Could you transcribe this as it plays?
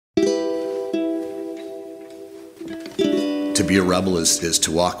to be a rebel is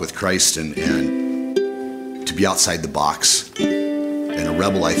to walk with Christ and to be outside the box. And a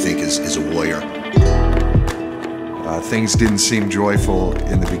rebel, I think, is a warrior. Things didn't seem joyful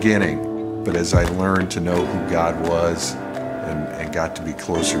in the beginning, but as I learned to know who God was and got to be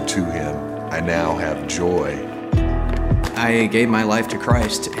closer to Him, I now have joy. I gave my life to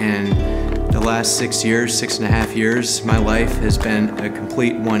Christ, and the last 6.5 years, my life has been a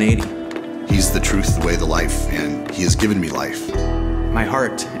complete 180. He's the truth, the way, the life, and He has given me life. My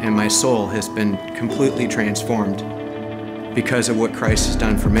heart and my soul has been completely transformed because of what Christ has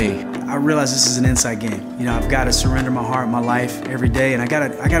done for me. I realize this is an inside game. You know, I've got to surrender my heart, my life every day, and I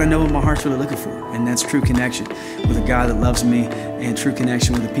gotta know what my heart's really looking for, and that's true connection with a God that loves me and true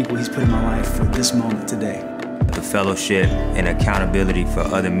connection with the people He's put in my life for this moment today. The fellowship and accountability for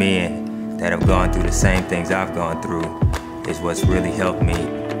other men that have gone through the same things I've gone through is what's really helped me.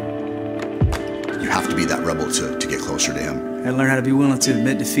 You have to be that rebel to get closer to Him. I learned how to be willing to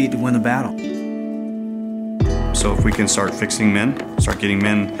admit defeat to win the battle. So if we can start fixing men, start getting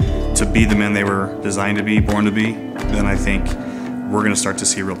men to be the men they were designed to be, born to be, then I think we're going to start to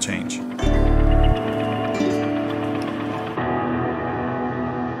see real change.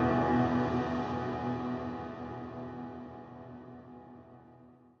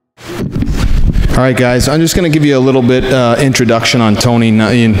 All right, guys, I'm just going to give you a little bit introduction on Tony.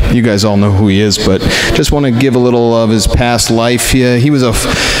 You guys all know who he is, but just want to give a little of his past life. He was a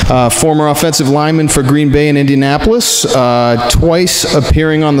former offensive lineman for Green Bay and Indianapolis, twice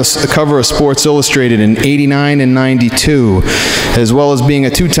appearing on the cover of Sports Illustrated in '89 and '92, as well as being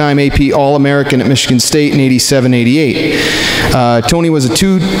a two-time AP All-American at Michigan State in '87-'88. Tony was a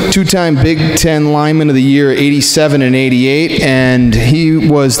two-time Big Ten Lineman of the Year '87 and '88, and he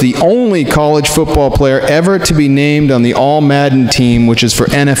was the only college football player ever to be named on the All-Madden team, which is for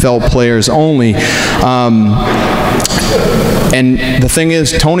NFL players only. And the thing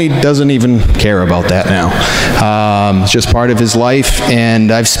is, Tony doesn't even care about that now. It's just part of his life,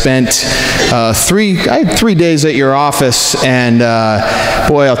 and I've spent I had 3 days at your office, and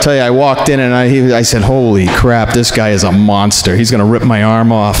boy, I'll tell you, I walked in and I said, holy crap, this guy is a monster. He's going to rip my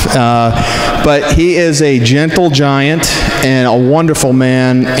arm off. But he is a gentle giant and a wonderful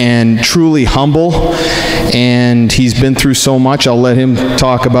man and truly humble, and he's been through so much. I'll let him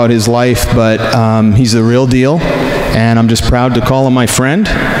talk about his life, but he's the real deal. And I'm just proud to call him my friend.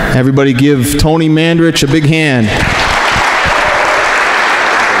 Everybody give Tony Mandarich a big hand.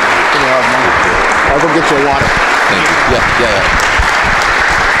 I'll go get you a water. Thank you. Yeah.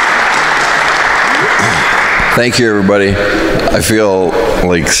 Thank you, everybody. I feel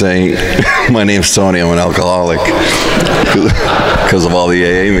like saying, my name's Tony, I'm an alcoholic, because of all the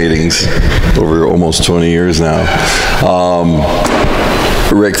AA meetings over almost 20 years now.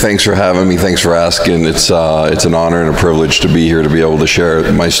 Rick, thanks for having me. Thanks for asking. It's an honor and a privilege to be here, to be able to share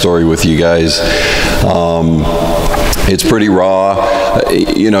my story with you guys. It's pretty raw.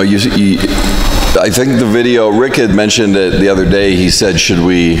 You know, I think the video, Rick had mentioned it the other day. He said, should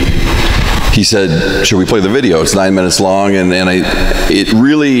we play the video? It's 9 minutes long, and it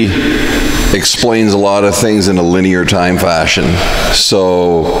really explains a lot of things in a linear time fashion.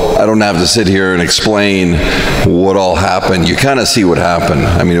 So I don't have to sit here and explain what all happened. You kind of see what happened.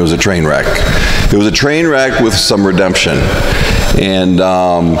 I mean, it was a train wreck. It was a train wreck with some redemption. And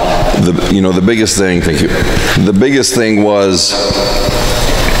the biggest thing, thank you. The biggest thing was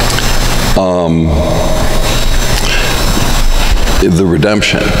the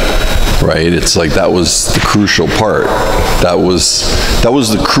redemption. Right? It's like that was the crucial part. That was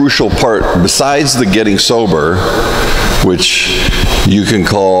the crucial part, besides the getting sober, which you can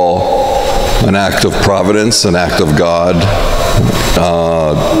call an act of providence, an act of God,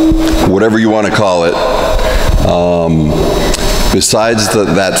 whatever you want to call it. Besides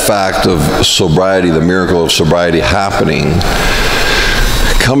that fact of sobriety, the miracle of sobriety happening,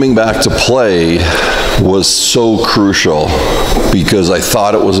 coming back to play was so crucial, because I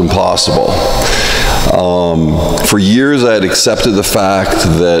thought it was impossible. For years I had accepted the fact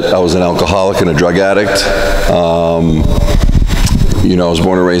that I was an alcoholic and a drug addict. You know, I was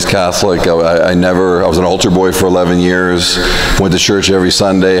born and raised Catholic. I was an altar boy for 11 years, went to church every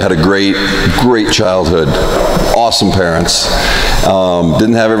Sunday, had a great childhood, awesome parents.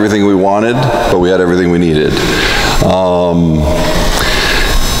 Didn't have everything we wanted, but we had everything we needed.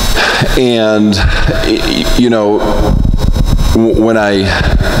 And, you know, when I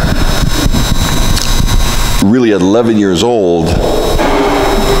really at 11 years old,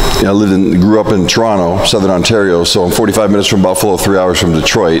 I grew up in Toronto, Southern Ontario, so I'm 45 minutes from Buffalo, 3 hours from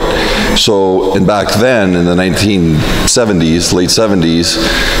Detroit. So, and back then, in the 1970s, late 70s,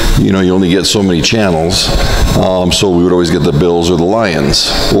 you only get so many channels. So we would always get the Bills or the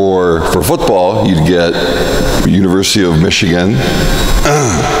Lions. Or for football, you'd get University of Michigan,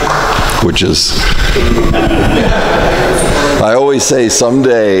 which is, I always say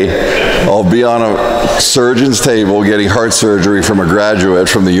someday I'll be on a surgeon's table getting heart surgery from a graduate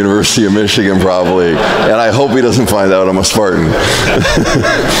from the University of Michigan probably, and I hope he doesn't find out I'm a Spartan.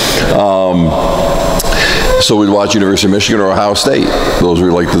 So we'd watch University of Michigan or Ohio State. Those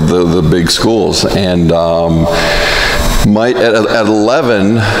were like the big schools. And at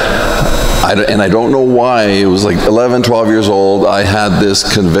 11, and I don't know why, it was like 11, 12 years old, I had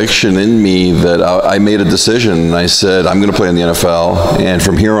this conviction in me that I made a decision. And I said, I'm going to play in the NFL. And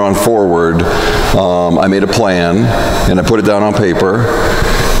from here on forward, I made a plan, and I put it down on paper.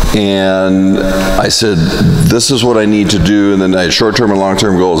 And I said, this is what I need to do, and then I had short-term and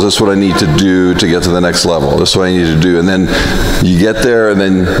long-term goals. This is what I need to do to get to the next level. This is what I need to do. And then you get there, and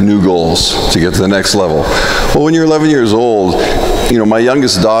then new goals to get to the next level. Well, when you're 11 years old, my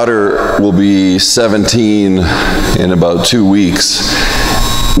youngest daughter will be 17 in about 2 weeks.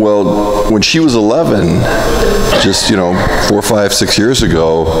 Well, when she was 11, just, 4, 5, 6 years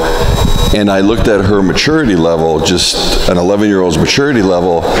ago, and I looked at her maturity level, just an 11-year-old's maturity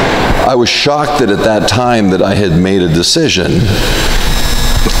level, I was shocked that at that time that I had made a decision,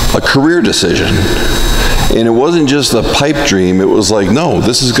 a career decision. And it wasn't just a pipe dream, it was like, no,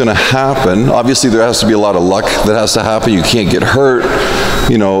 this is gonna happen. Obviously there has to be a lot of luck that has to happen. You can't get hurt,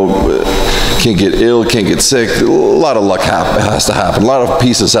 can't get ill, can't get sick. A lot of luck has to happen. A lot of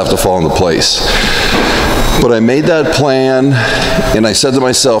pieces have to fall into place. But I made that plan, and I said to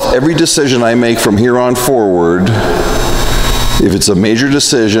myself, every decision I make from here on forward, if it's a major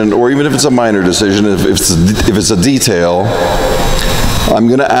decision, or even if it's a minor decision, if it's a detail, I'm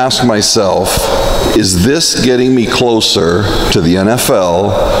going to ask myself, is this getting me closer to the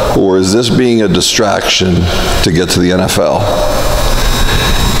NFL, or is this being a distraction to get to the NFL?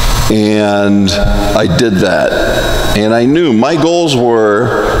 And I did that. And I knew my goals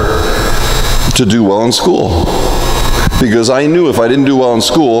were to do well in school. Because I knew if I didn't do well in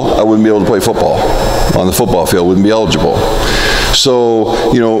school, I wouldn't be able to play football on the football field, wouldn't be eligible. So,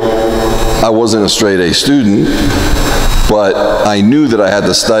 I wasn't a straight A student, but I knew that I had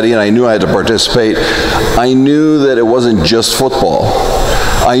to study, and I knew I had to participate. I knew that it wasn't just football.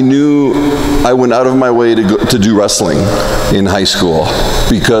 I knew I went out of my way to do wrestling in high school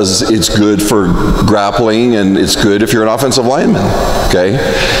because it's good for grappling, and it's good if you're an offensive lineman, okay?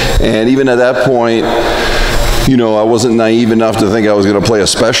 And even at that point, I wasn't naive enough to think I was going to play a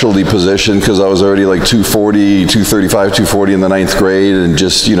specialty position because I was already like 240, 235, 240 in the 9th grade, and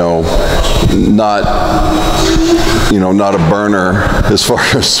just, not a burner as far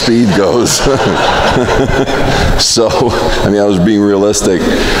as speed goes. So, I was being realistic.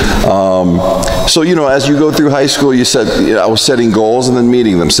 So, as you go through high school, I was setting goals and then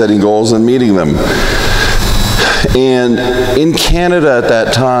meeting them, setting goals and meeting them. And in Canada at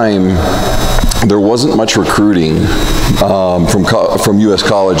that time, there wasn't much recruiting from U.S.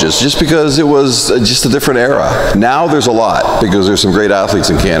 colleges, just because it was just a different era. Now there's a lot, because there's some great athletes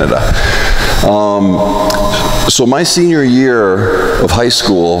in Canada. So my senior year of high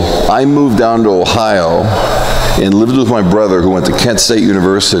school, I moved down to Ohio and lived with my brother, who went to Kent State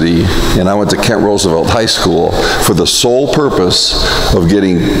University, and I went to Kent Roosevelt High School, for the sole purpose of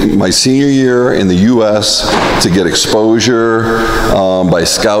getting my senior year in the U.S. to get exposure by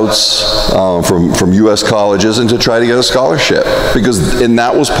scouts from U.S. colleges, and to try to get a scholarship, and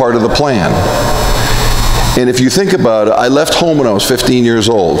that was part of the plan. And if you think about it, I left home when I was 15 years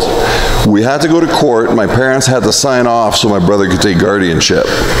old. We had to go to court. My parents had to sign off so my brother could take guardianship.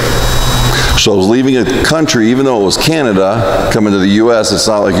 So I was leaving a country, even though it was Canada, coming to the U.S. It's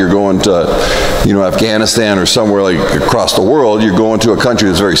not like you're going to, Afghanistan or somewhere like across the world. You're going to a country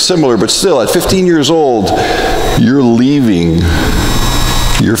that's very similar, but still, at 15 years old, you're leaving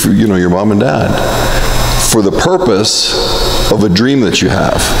your mom and dad for the purpose of a dream that you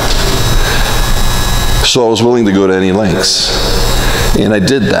have. So I was willing to go to any lengths. And I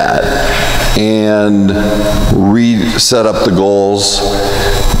did that, and set up the goals,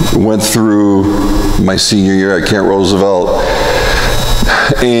 went through my senior year at Kent Roosevelt,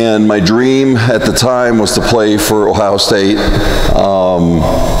 and my dream at the time was to play for Ohio State.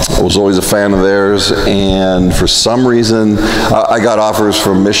 I was always a fan of theirs, and for some reason, I got offers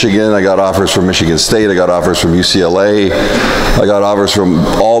from Michigan, I got offers from Michigan State, I got offers from UCLA, I got offers from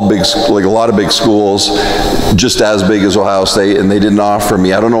a lot of big schools, just as big as Ohio State, and they didn't offer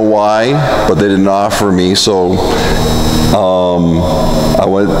me. I don't know why, but they didn't offer me, so I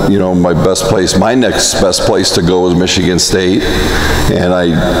went, my next best place to go was Michigan State, and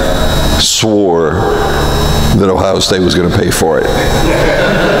I swore that Ohio State was going to pay for it,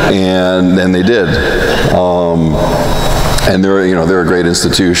 and then they did. And they're a great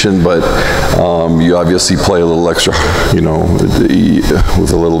institution, but you obviously play a little extra,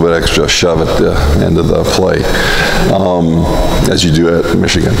 with a little bit extra shove at the end of the play, as you do at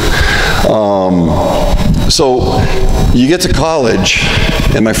Michigan. So you get to college,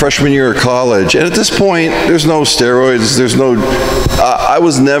 and my freshman year of college, and at this point, there's no steroids, I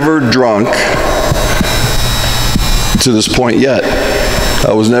was never drunk to this point yet.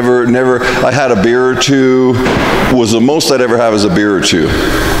 I was never, I had a beer or two, was the most I'd ever have is a beer or two.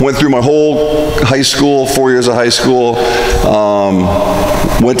 Went through my whole high school, 4 years of high school,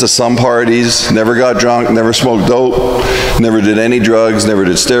 went to some parties, never got drunk, never smoked dope, never did any drugs, never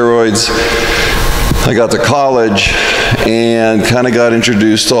did steroids. I got to college and kind of got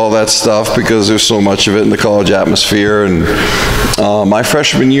introduced to all that stuff because there's so much of it in the college atmosphere. And my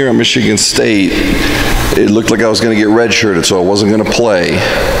freshman year at Michigan State, it looked like I was going to get redshirted, so I wasn't going to play.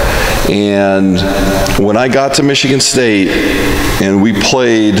 And when I got to Michigan State and we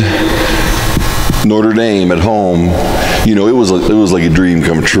played Notre Dame at home, it was like a dream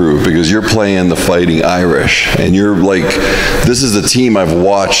come true, because you're playing the Fighting Irish, and you're like, this is the team I've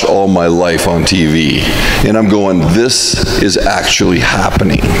watched all my life on TV, and I'm going, this is actually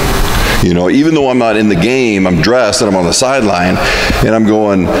happening. Even though I'm not in the game, I'm dressed and I'm on the sideline, and I'm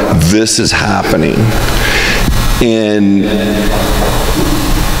going, this is happening. And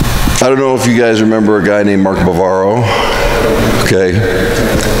I don't know if you guys remember a guy named Mark Bavaro. Okay.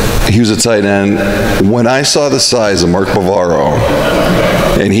 He was a tight end. When I saw the size of Mark Bavaro,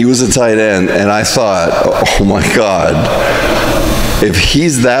 and he was a tight end, and I thought, oh my God, if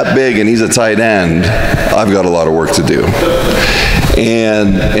he's that big and he's a tight end, I've got a lot of work to do.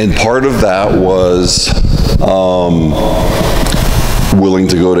 And part of that was willing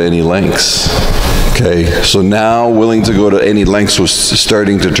to go to any lengths. Okay, so now willing to go to any lengths was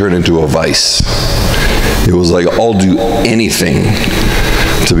starting to turn into a vice. It was like, I'll do anything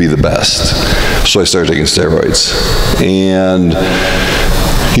to be the best. So I started taking steroids. And,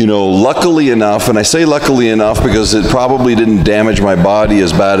 luckily enough, and I say luckily enough because it probably didn't damage my body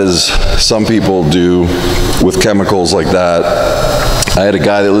as bad as some people do with chemicals like that. I had a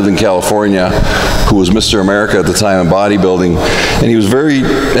guy that lived in California who was Mr. America at the time in bodybuilding, and he was very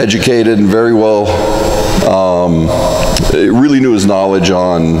educated and very well, really knew his knowledge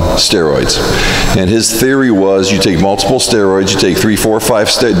on steroids. And his theory was, you take multiple steroids, you take 3, 4, 5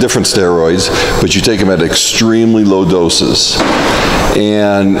 different steroids, but you take them at extremely low doses.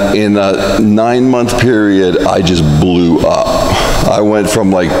 And in a 9-month period, I just blew up. I went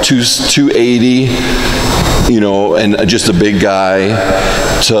from like 280, and just a big guy,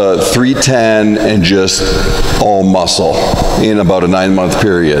 to 310 and just all muscle in about a 9-month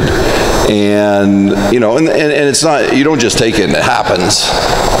period. And and it's not, you don't just take it and it happens.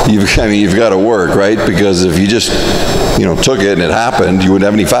 You've got to work, right? Because if you just took it and it happened, you wouldn't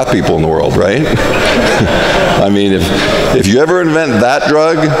have any fat people in the world, right? if you ever invent that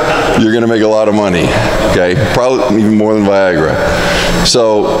drug, you're going to make a lot of money. Okay, probably even more than Viagra.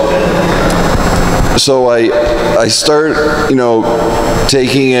 So I start,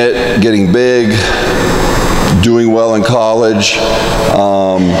 taking it, getting big, doing well in college,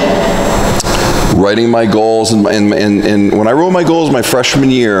 writing my goals, and when I wrote my goals my freshman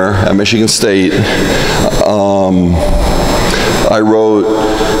year at Michigan State, I wrote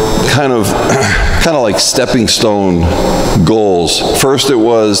kind of like stepping stone goals. First it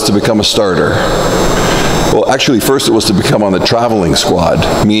was to become a starter. Well, actually, first it was to become on the traveling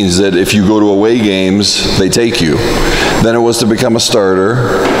squad. Means that if you go to away games, they take you. Then it was to become a starter.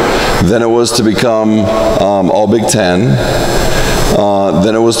 Then it was to become All Big Ten.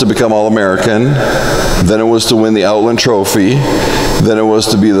 Then it was to become All-American. Then it was to win the Outland Trophy. Then it was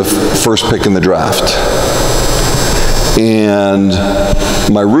to be the first pick in the draft. And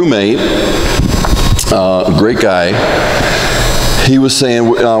my roommate, a great guy, he was saying,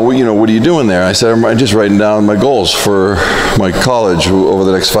 what are you doing there? I said, I'm just writing down my goals for my college over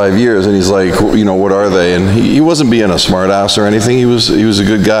the next 5 years. And he's like, what are they? And he wasn't being a smart ass or anything. He was a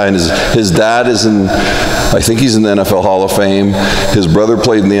good guy. And his dad is I think he's in the NFL Hall of Fame. His brother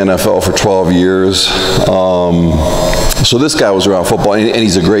played in the NFL for 12 years. So this guy was around football, and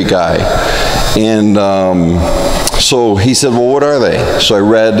he's a great guy. And so he said, well, what are they? So I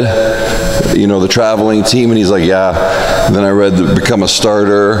read, the traveling team, and he's like, yeah. And then I read become a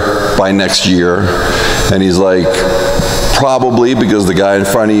starter by next year. And he's like, probably because the guy in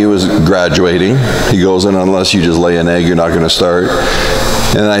front of you is graduating. He goes in, unless you just lay an egg, you're not going to start.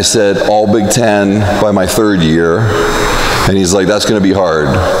 And I said, all Big Ten by my third year. And he's like, that's going to be hard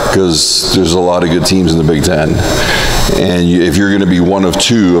because there's a lot of good teams in the Big Ten. And if you're going to be one of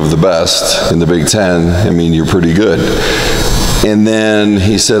two of the best in the Big Ten, I mean, you're pretty good. And then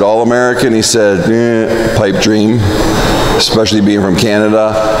he said, All-American. He said, pipe dream, especially being from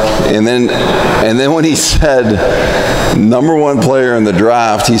Canada. And then when he said, #1 player in the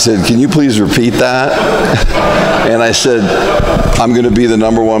draft, he said, can you please repeat that? And I said, I'm going to be the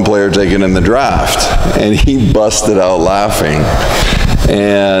 #1 player taken in the draft. And he busted out laughing.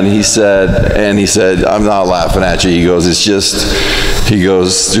 And he said, I'm not laughing at you. He goes, there's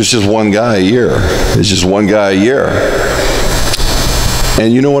just one guy a year. It's just one guy a year.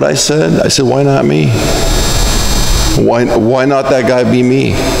 And you know what I said? I said, why not me? Why not that guy be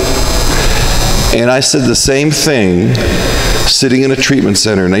me? And I said the same thing sitting in a treatment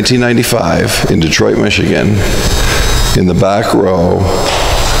center in 1995 in Detroit, Michigan, in the back row,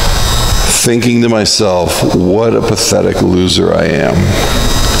 thinking to myself, what a pathetic loser I am.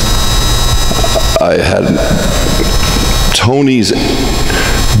 I had Tony's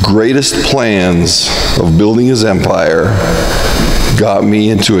greatest plans of building his empire got me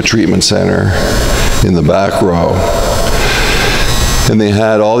into a treatment center in the back row. And they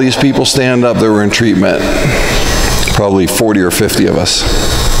had all these people stand up that were in treatment, probably 40 or 50 of us.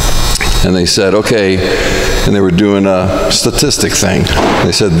 And they said, okay, and they were doing a statistic thing.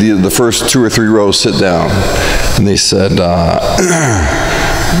 They said, the first 2 or 3 rows sit down. And they said,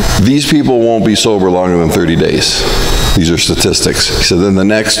 these people won't be sober longer than 30 days. These are statistics. He said, then the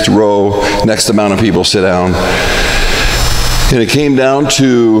next row, next amount of people sit down. And it came down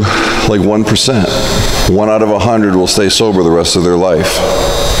to like 1%. 1 out of 100 will stay sober the rest of their life.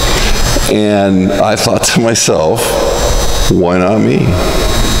 And I thought to myself, why not me?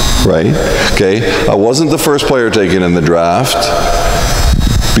 Right? Okay, I wasn't the first player taken in the draft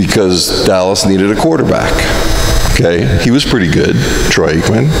because Dallas needed a quarterback. Okay, he was pretty good, Troy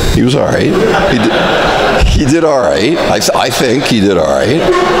Aikman. He was all right. He did all right. I think he did all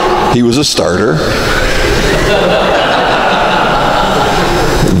right. He was a starter.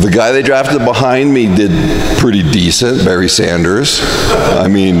 The guy they drafted behind me did pretty decent, Barry Sanders. I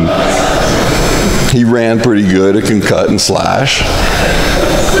mean, he ran pretty good. It can cut and slash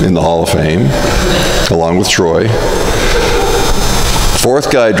in the Hall of Fame, along with Troy.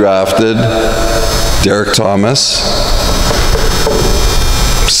 4th guy drafted, Derek Thomas.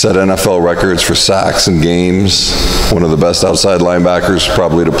 Set NFL records for sacks and games. One of the best outside linebackers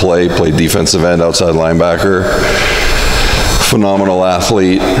probably to play. Played defensive end, outside linebacker. Phenomenal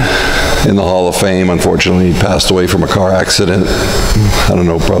athlete in the Hall of Fame. Unfortunately, he passed away from a car accident, I don't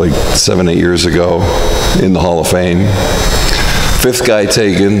know, probably 7-8 years ago, in the Hall of Fame. 5th guy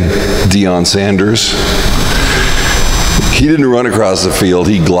taken, Deion Sanders. He didn't run across the field,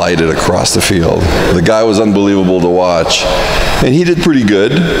 he glided across the field. The guy was unbelievable to watch. And he did pretty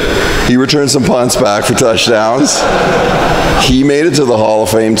good. He returned some punts back for touchdowns. He made it to the Hall of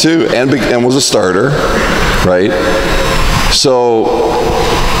Fame too, and was a starter, right? So,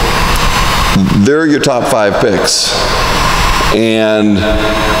 they're your top 5 picks. And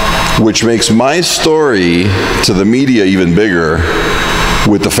which makes my story to the media even bigger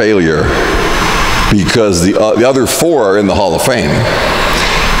with the failure, because the other 4 are in the Hall of Fame.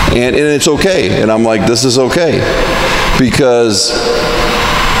 And it's okay. And I'm like, this is okay. Because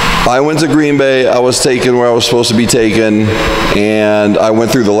I went to Green Bay, I was taken where I was supposed to be taken, and I went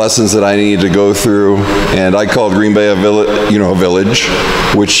through the lessons that I needed to go through, and I called Green Bay a village,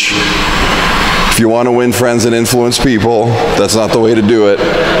 which, if you want to win friends and influence people, that's not the way to do it.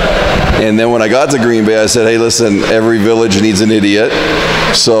 And then when I got to Green Bay, I said, hey, listen, every village needs an idiot.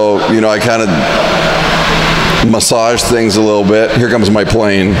 So, I kind of massaged things a little bit. Here comes my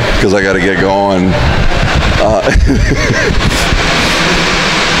plane, because I got to get going.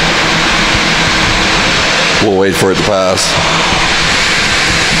 We'll wait for it to pass.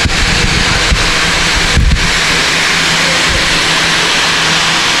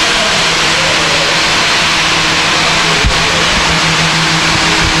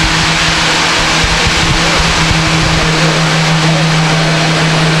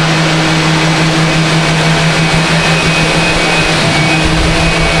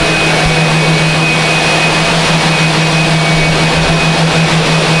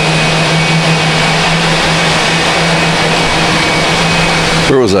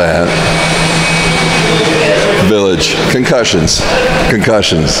 Where was I at? Village. Concussions.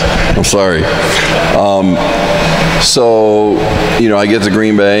 I'm sorry. So, I get to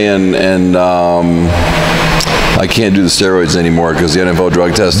Green Bay and I can't do the steroids anymore because the NFL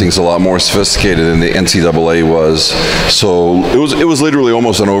drug testing is a lot more sophisticated than the NCAA was. So it was literally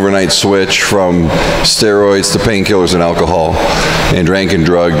almost an overnight switch from steroids to painkillers and alcohol, and drank and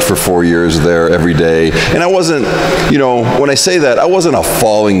drugged for 4 years there every day. And I wasn't, you know, when I say that, I wasn't a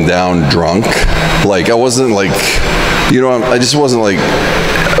falling down drunk. Like, I wasn't like, you know, I just wasn't like,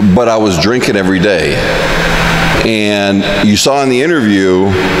 but I was drinking every day. And you saw in the interview,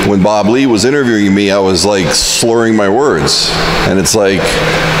 when Bob Lee was interviewing me, I was like slurring my words. And it's like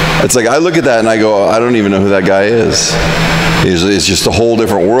I look at that and I go, I don't even know who that guy is. It's just a whole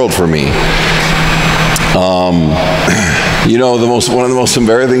different world for me. You know, one of the most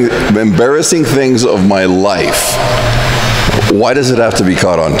embarrassing things of my life, why does it have to be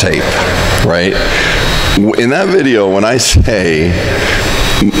caught on tape, right? In that video, when I say,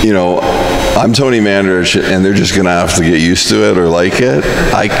 you know, I'm Tony Mandarich and they're just going to have to get used to it or like it,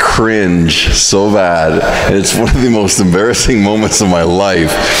 I cringe so bad. And it's one of the most embarrassing moments of my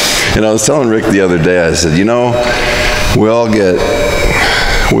life. And I was telling Rick the other day, I said, you know, we all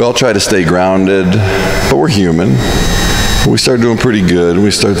try to stay grounded, but we're human. We start doing pretty good.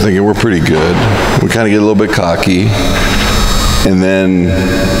 We start thinking we're pretty good. We kind of get a little bit cocky. And then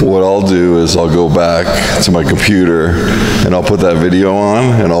what I'll do is I'll go back to my computer and I'll put that video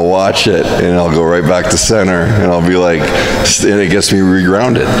on and I'll watch it and I'll go right back to center and I'll be like, and it gets me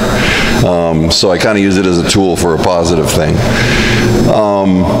regrounded. So I kind of use it as a tool for a positive thing.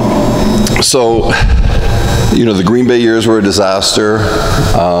 So, you know, the Green Bay years were a disaster.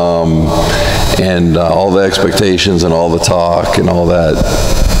 And all the expectations and all the talk and all that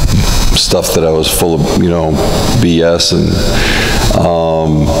stuff that I was full of, you know, BS and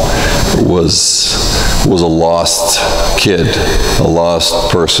was a lost kid, a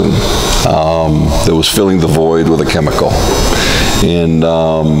lost person that was filling the void with a chemical. And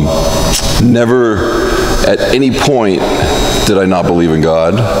never at any point did I not believe in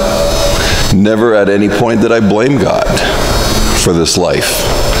God. Never at any point did I blame God for this life,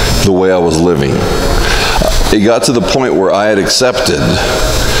 the way I was living. It got to the point where I had accepted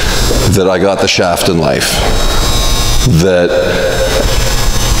that I got the shaft in life. That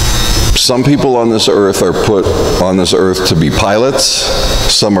some people on this earth are put on this earth to be pilots,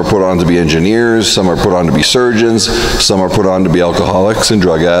 some are put on to be engineers, some are put on to be surgeons, some are put on to be alcoholics and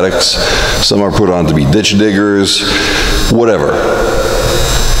drug addicts, some are put on to be ditch diggers, whatever.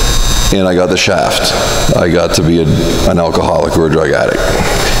 And I got the shaft. I got to be an alcoholic or a drug addict.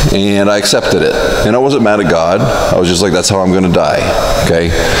 And I accepted it. And I wasn't mad at God. I was just like, that's how I'm going to die,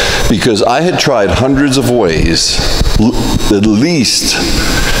 okay? Because I had tried hundreds of ways, at least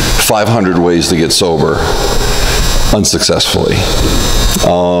 500 ways to get sober, unsuccessfully.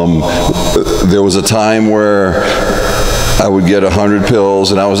 There was a time where I would get 100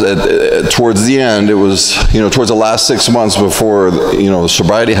 pills, and I was towards the end, it was, you know, towards the last 6 months before, you know,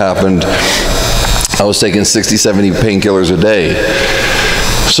 sobriety happened, I was taking 60, 70 painkillers a day.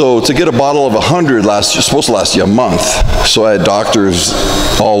 So to get a bottle of 100 supposed to last you a month. So I had doctors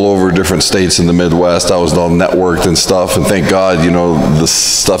all over different states in the Midwest. I was all networked and stuff, and thank God, you know, this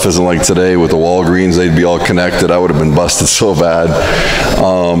stuff isn't like today with the Walgreens. They'd be all connected. I would have been busted so bad.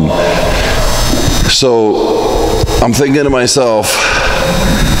 So I'm thinking to myself,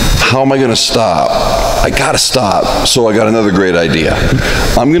 how am I going to stop? I got to stop. So I got another great idea.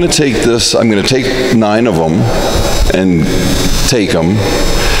 I'm going to take 9 of them and take them,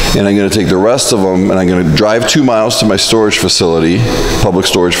 and I'm going to take the rest of them and I'm going to drive 2 miles to my storage facility, public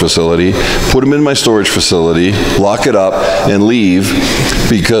storage facility, put them in my storage facility, lock it up, and leave,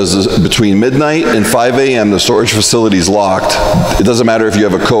 because between midnight and 5 a.m. the storage facility is locked. It doesn't matter if you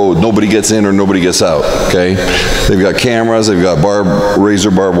have a code. Nobody gets in or nobody gets out, okay? They've got cameras, they've got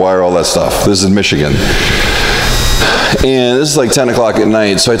razor barbed wire, all that stuff. This is in Michigan. And this is like 10 o'clock at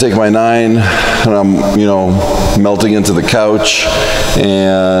night, so I take my 9, and I'm, you know, melting into the couch,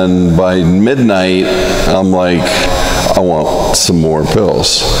 and by midnight, I'm like, I want some more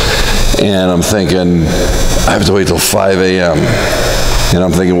pills. And I'm thinking, I have to wait till 5 a.m. And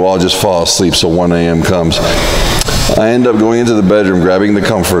I'm thinking, well, I'll just fall asleep so 1 a.m. comes. I end up going into the bedroom, grabbing the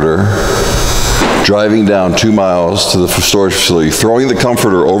comforter, driving down 2 miles to the storage facility, throwing the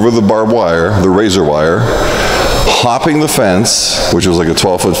comforter over the barbed wire, the razor wire, hopping the fence, which was like a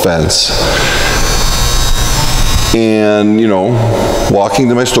 12-foot fence, and, you know, walking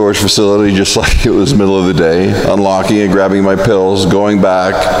to my storage facility just like it was middle of the day, unlocking it, grabbing my pills, going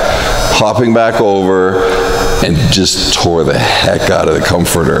back, hopping back over, and just tore the heck out of the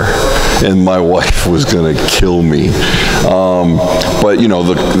comforter. And my wife was going to kill me. But, you know,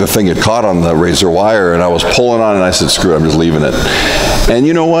 the thing had caught on the razor wire, and I was pulling on it, and I said, screw it, I'm just leaving it. And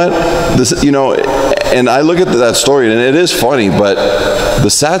you know what? This, you know, and I look at that story, and it is funny, but the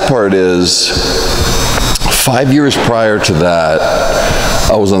sad part is, 5 years prior to that,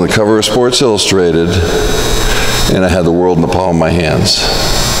 I was on the cover of Sports Illustrated, and I had the world in the palm of my hands.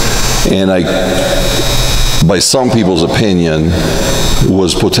 And I, by some people's opinion,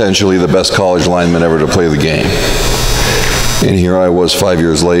 was potentially the best college lineman ever to play the game. And here I was 5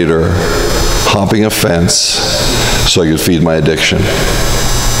 years later, hopping a fence so I could feed my addiction.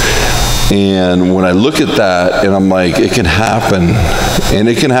 And when I look at that, and I'm like, it can happen. And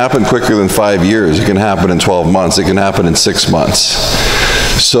it can happen quicker than 5 years. It can happen in 12 months. It can happen in 6 months.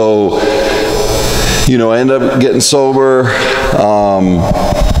 So, you know, I end up getting sober.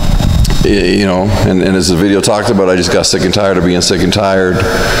 You know, and as the video talked about, I just got sick and tired of being sick and tired.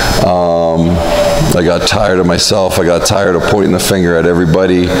 I got tired of myself. I got tired of pointing the finger at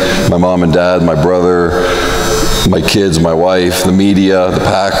everybody, my mom and dad, my brother, my kids, my wife, the media, the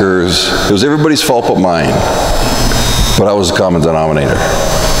Packers. It was everybody's fault but mine. But I was a common denominator.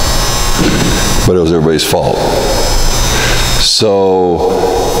 But it was everybody's fault. So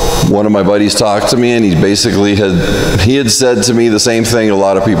one of my buddies talked to me, and he basically had said to me the same thing a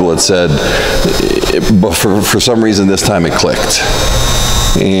lot of people had said, but for some reason this time it clicked.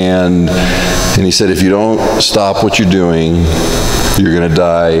 And he said, if you don't stop what you're doing, you're going to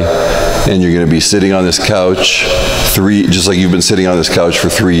die, and you're going to be sitting on this couch just like you've been sitting on this couch for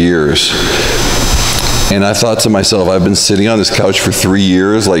 3 years. And I thought to myself, I've been sitting on this couch for 3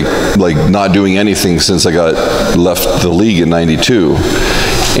 years, like not doing anything since I left the league in '92.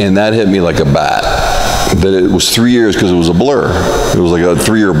 And that hit me like a bat. That it was 3 years because it was a blur. It was like a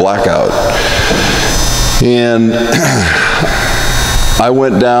 3-year blackout. And I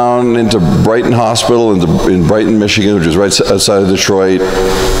went down into Brighton Hospital in Brighton, Michigan, which is right outside of Detroit,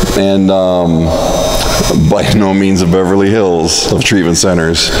 and by no means a Beverly Hills of treatment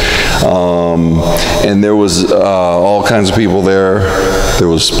centers. And there was all kinds of people there. There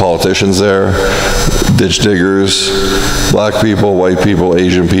was politicians there, ditch diggers, black people, white people,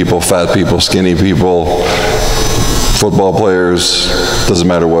 Asian people, fat people, skinny people, football players, doesn't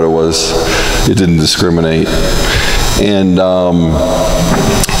matter what it was. It didn't discriminate. And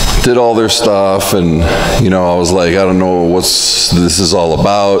did all their stuff, and you know, I was like, I don't know what this is all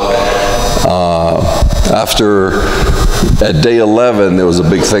about. At day 11, there was a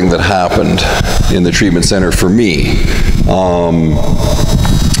big thing that happened in the treatment center for me.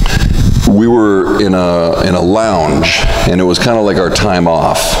 We were in a lounge, and it was kind of like our time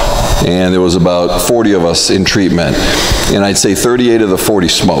off. And there was about 40 of us in treatment, and I'd say 38 of the 40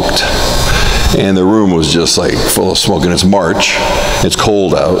 smoked. And the room was just like full of smoke, and it's March, it's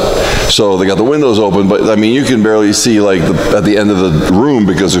cold out. So they got the windows open, but I mean, you can barely see like at the end of the room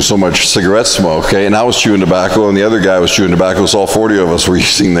because there's so much cigarette smoke, okay? And I was chewing tobacco, and the other guy was chewing tobacco, so all 40 of us were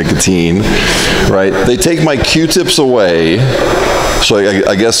using nicotine, right? They take my Q-tips away, so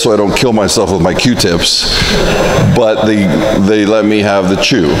I guess so I don't kill myself with my Q-tips, but they let me have the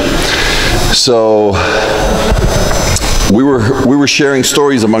chew. So we were sharing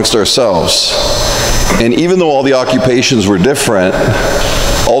stories amongst ourselves. And even though all the occupations were different,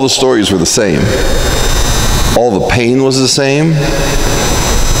 all the stories were the same. All the pain was the same.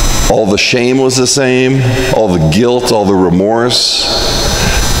 All the shame was the same. All the guilt, all the remorse.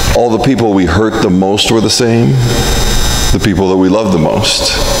 All the people we hurt the most were the same. The people that we loved the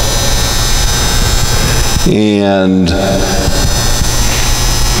most. And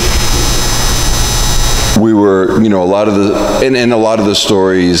we were, you know, a lot of the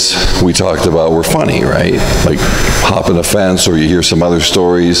stories we talked about were funny, right? Like hopping a fence, or you hear some other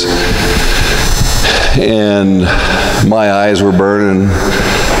stories. And my eyes were burning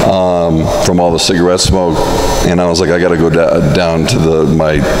from all the cigarette smoke, and I was like, I gotta go down to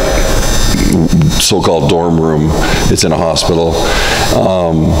my so-called dorm room. It's in a hospital,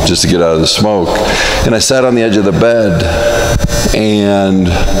 just to get out of the smoke. And I sat on the edge of the bed, and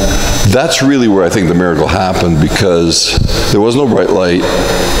that's really where I think the miracle happened, because there was no bright light,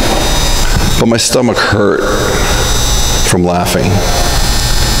 but my stomach hurt from laughing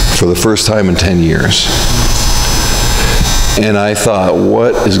for the first time in 10 years. And I thought,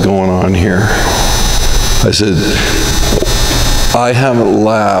 what is going on here? I said, I haven't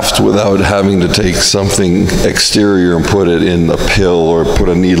laughed without having to take something exterior and put it in a pill, or put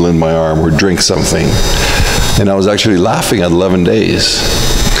a needle in my arm, or drink something. And I was actually laughing at 11 days.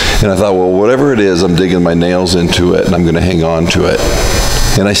 And I thought, well, whatever it is, I'm digging my nails into it, and I'm going to hang on to it.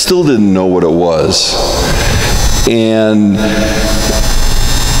 And I still didn't know what it was. And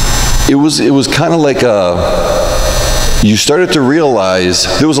it was kind of like you started to realize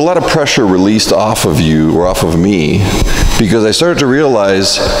there was a lot of pressure released off of you, or off of me, because I started to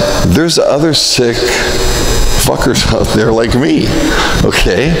realize there's other sick fuckers out there like me,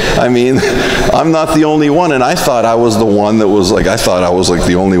 okay? I mean, I'm not the only one, and I thought I was the one that was like, I thought I was like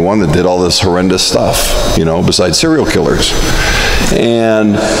the only one that did all this horrendous stuff, you know, besides serial killers.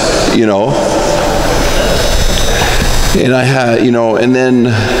 And, you know, and I had, you know, and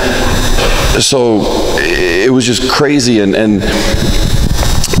then, so it was just crazy, and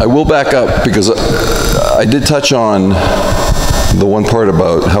I will back up because I did touch on the one part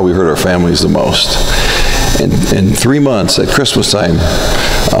about how we hurt our families the most. In 3 months, at Christmas time,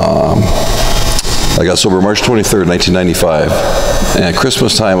 I got sober March 23rd, 1995. And at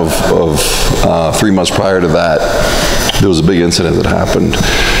Christmas time of 3 months prior to that, there was a big incident that happened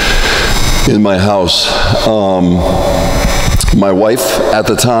in my house. My wife at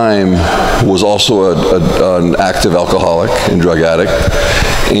the time was also an active alcoholic and drug addict.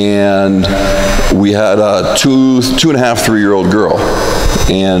 And we had a 2.5, 3-year-old girl.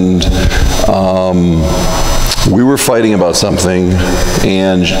 And we were fighting about something,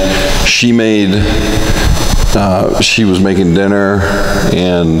 and she was making dinner,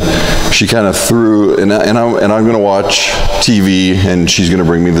 and she kind of threw, and I'm going to watch TV, and she's going to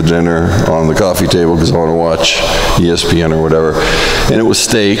bring me the dinner on the coffee table because I want to watch ESPN or whatever. And it was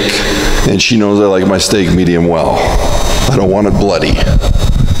steak, and she knows I like my steak medium well. I don't want it bloody.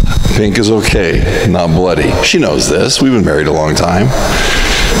 Pink is okay, not bloody. She knows this. We've been married a long time.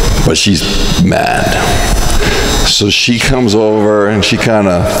 But she's mad. So she comes over and she kind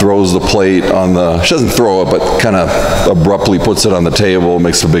of throws the plate on the, she doesn't throw it, but kind of abruptly puts it on the table,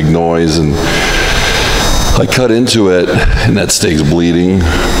 makes a big noise, and I cut into it, and that steak's bleeding.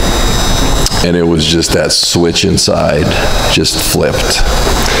 And it was just that switch inside just flipped.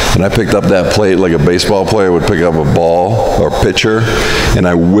 And I picked up that plate like a baseball player would pick up a ball or pitcher, and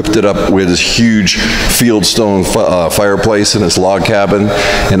I whipped it up. We had this huge fieldstone fireplace in this log cabin,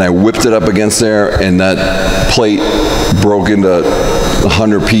 and I whipped it up against there, and that plate broke into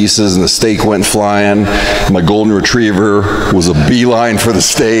 100 pieces, and the steak went flying. My golden retriever was a beeline for the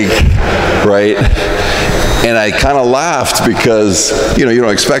steak, right? And I kind of laughed because, you know, you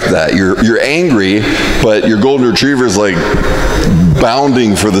don't expect that. You're angry, but your golden retriever's like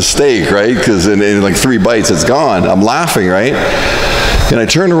bounding for the steak, right? Because in like 3 bites, it's gone. I'm laughing, right? And I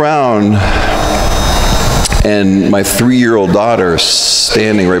turned around, and my 3-year-old daughter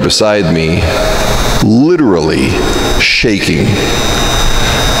standing right beside me, literally shaking,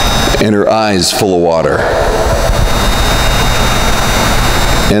 and her eyes full of water.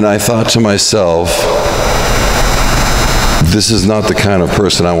 And I thought to myself, this is not the kind of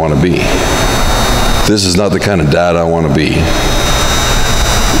person I want to be. This is not the kind of dad I want to be.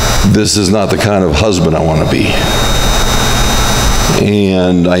 This is not the kind of husband I want to be.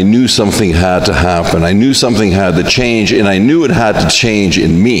 And I knew something had to happen. I knew something had to change, and I knew it had to change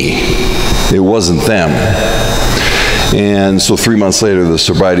in me. It wasn't them. And so 3 months later, the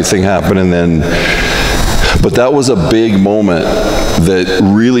sobriety thing happened, and then, but that was a big moment that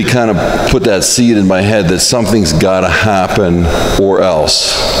really kind of put that seed in my head that something's got to happen or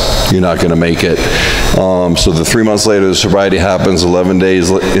else you're not going to make it. So the 3 months later, the sobriety happens. 11 days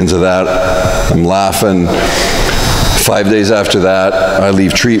into that, I'm laughing. 5 days after that, I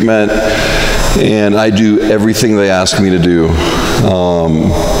leave treatment, and I do everything they ask me to do.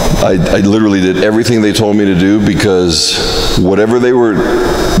 I literally did everything they told me to do because whatever they were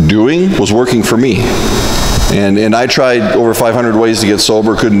doing was working for me. And I tried over 500 ways to get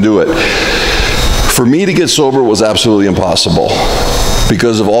sober, couldn't do it. For me to get sober was absolutely impossible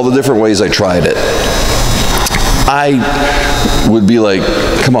because of all the different ways I tried it. I would be like,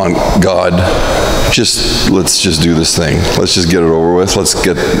 come on, God, let's just do this thing. Let's just get it over with. Let's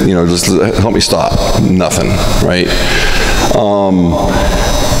get, you know, just help me stop. Nothing, right?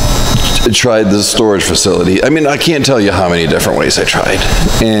 I tried the storage facility. I mean, I can't tell you how many different ways I tried.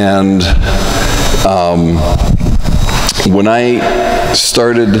 And when I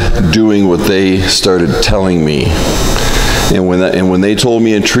started doing what they started telling me, and when they told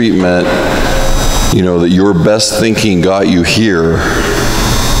me in treatment, you know, that your best thinking got you here,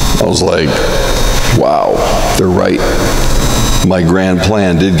 I was like, wow, they're right. My grand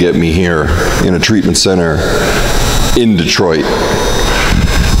plan did get me here in a treatment center in Detroit,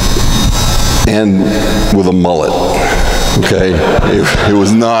 and with a mullet, okay? It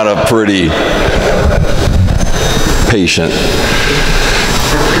was not a pretty patient.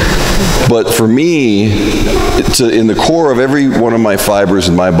 But for me, in the core of every one of my fibers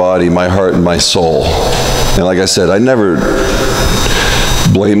in my body, my heart and my soul, and like I said, I never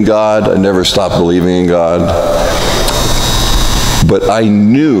blamed God, I never stopped believing in God. But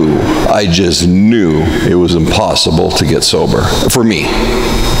I just knew it was impossible to get sober. For me,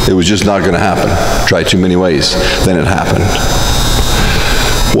 it was just not going to happen. Tried too many ways, then it happened.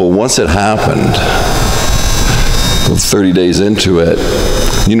 Well, once it happened, 30 days into it,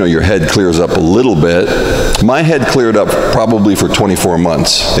 you know, your head clears up a little bit. My head cleared up probably for 24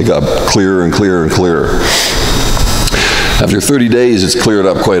 months. It got clearer and clearer and clearer. After 30 days, it's cleared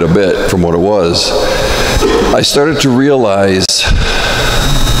up quite a bit from what it was. I started to realize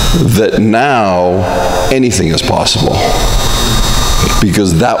that now anything is possible,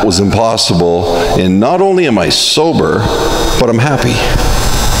 because that was impossible. And not only am I sober, but I'm happy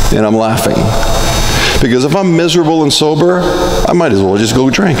and I'm laughing. Because if I'm miserable and sober, I might as well just go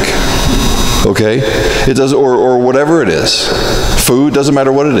drink. Okay? It does, or whatever it is. Food, doesn't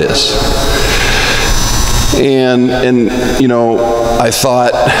matter what it is. And you know, I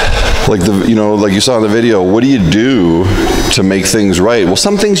thought, like like you saw in the video, what do you do to make things right? Well,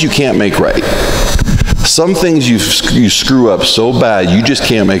 some things you can't make right. Some things you screw up so bad, you just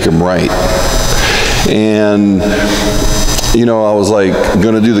can't make them right. And you know, I was like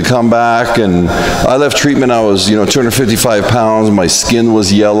going to do the comeback, and I left treatment. I was, 255 pounds. My skin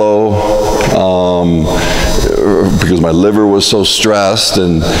was yellow because my liver was so stressed,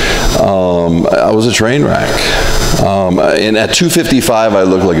 and I was a train wreck. And at 255, I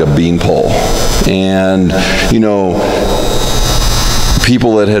looked like a beanpole. And,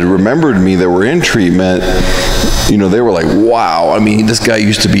 people that had remembered me that were in treatment, they were like, wow, I mean, this guy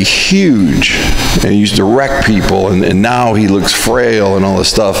used to be huge and he used to wreck people, and now he looks frail and all this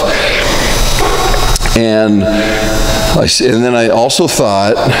stuff. And then I also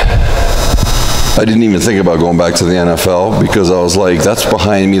thought, I didn't even think about going back to the NFL, because I was like, that's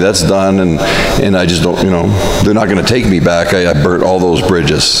behind me, that's done, and I just don't, they're not going to take me back. I burnt all of those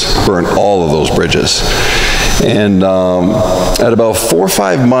bridges. And at about 4 or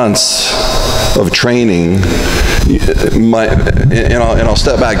 5 months of training, I'll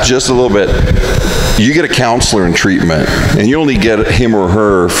step back just a little bit. You get a counselor in treatment, and you only get him or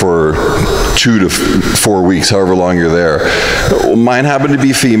her for 2 to 4 weeks, however long you're there. Mine happened to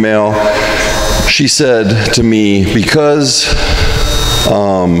be female. She said to me, because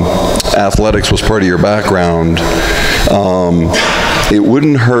athletics was part of your background, it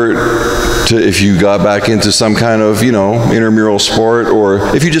wouldn't hurt if you got back into some kind of, intramural sport,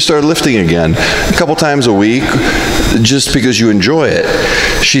 or if you just started lifting again a couple times a week, just because you enjoy it.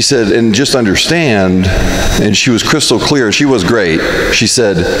 She said, and just understand, and she was crystal clear, she was great. She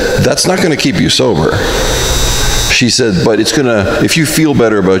said, that's not going to keep you sober. She said, but it's going to, if you feel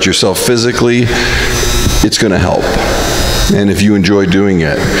better about yourself physically, it's going to help. And if you enjoy doing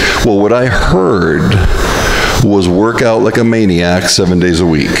it. Well, what I heard was work out like a maniac 7 days a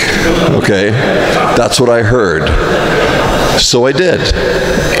week. Okay? That's what I heard. So I did.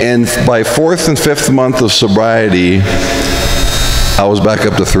 And by 4th and 5th month of sobriety, I was back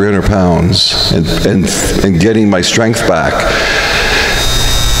up to 300 pounds and getting my strength back.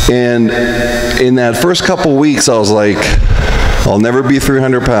 And in that first couple weeks, I was like, I'll never be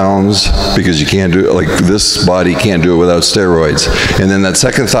 300 pounds because you can't do it, like this body can't do it without steroids. And then that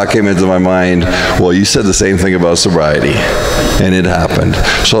second thought came into my mind, well, you said the same thing about sobriety, and it happened.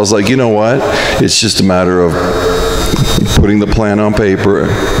 So I was like, you know what? It's just a matter of putting the plan on paper,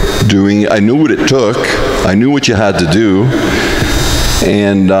 I knew what it took, I knew what you had to do,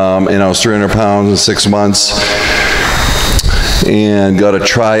 and I was 300 pounds in 6 months. And got a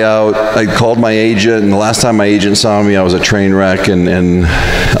tryout. I called my agent, and the last time my agent saw me, I was a train wreck, and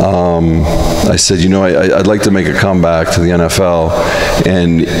I said, I'd like to make a comeback to the NFL.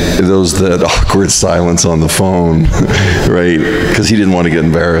 And there was that awkward silence on the phone, right? Because he didn't want to get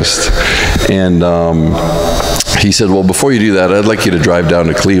embarrassed. And he said, well, before you do that, I'd like you to drive down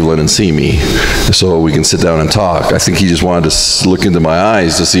to Cleveland and see me so we can sit down and talk. I think he just wanted to look into my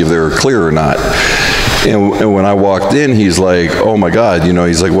eyes to see if they were clear or not. And when I walked in, he's like, oh my God,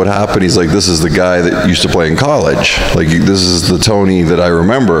 he's like, what happened? He's like, this is the guy that used to play in college. Like, this is the Tony that I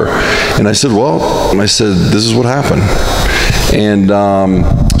remember. And I said, this is what happened. And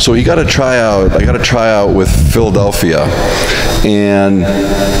so he got a tryout. I got a tryout with Philadelphia. And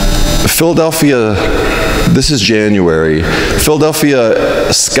Philadelphia, this is January.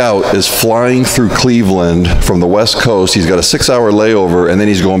 Philadelphia scout is flying through Cleveland from the West Coast. He's got a 6-hour layover, and then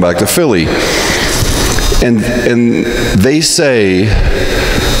he's going back to Philly. And they say,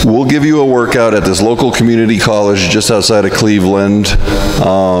 we'll give you a workout at this local community college just outside of Cleveland.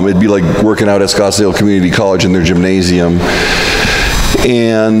 It'd be like working out at Scottsdale Community College in their gymnasium.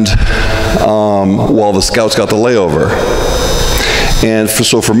 And while the scouts got the layover. And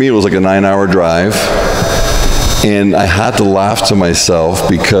so for me, it was like a 9-hour drive. And I had to laugh to myself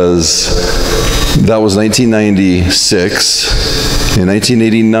because that was 1996. In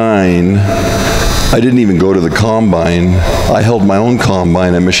 1989, I didn't even go to the combine. I held my own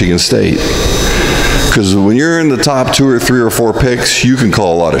combine at Michigan State. Because when you're in the top 2 or 3 or 4 picks, you can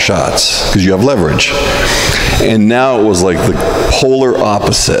call a lot of shots because you have leverage. And now it was like the polar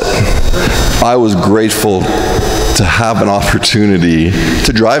opposite. I was grateful to have an opportunity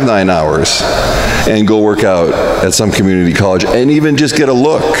to drive 9 hours and go work out at some community college and even just get a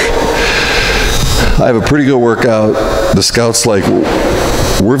look. I have a pretty good workout. The scout's like,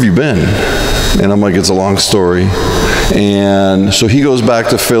 where have you been? And I'm like, it's a long story. And so he goes back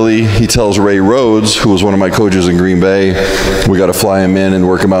to Philly. He tells Ray Rhodes, who was one of my coaches in Green Bay, we got to fly him in and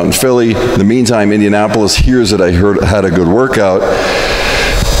work him out in Philly. In the meantime, Indianapolis hears that I had a good workout,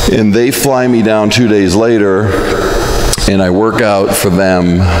 and they fly me down 2 days later, and I work out for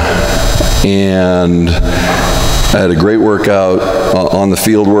them, and I had a great workout, on the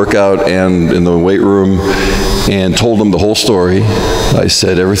field workout and in the weight room, and told them the whole story. I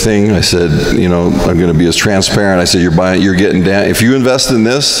said everything. I said, you know, I'm going to be as transparent. I said, you're getting down. If you invest in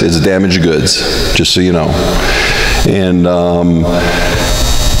this, it's damaged goods, just so you know. And I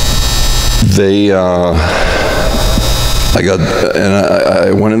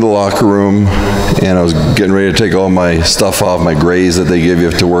went in the locker room, and I was getting ready to take all my stuff off, my grays that they give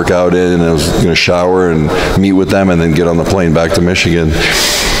you to work out in, and I was going to shower and meet with them and then get on the plane back to Michigan.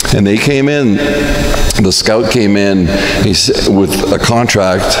 And they came in, the scout came in with a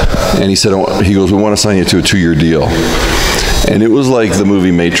contract, and he goes, we want to sign you to a 2-year deal. And it was like the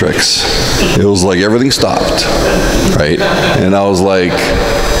movie Matrix. It was like everything stopped, right? And I was like,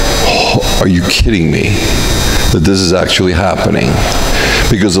 oh, are you kidding me that this is actually happening?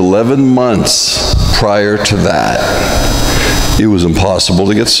 Because 11 months prior to that, it was impossible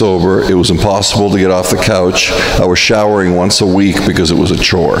to get sober. It was impossible to get off the couch. I was showering once a week because it was a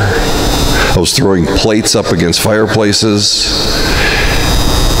chore. I was throwing plates up against fireplaces,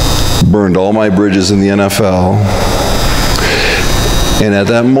 burned all my bridges in the NFL. And at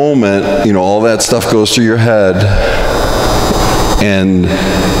that moment, you know, all that stuff goes through your head. And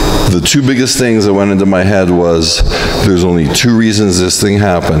the 2 biggest things that went into my head was, there's only 2 reasons this thing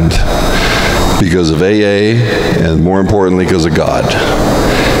happened. Because of AA, and more importantly, because of God.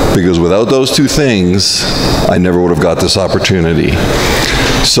 Because without those 2 things, I never would have got this opportunity.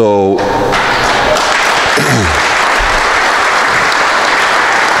 So,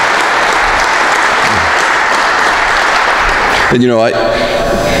 and you know, I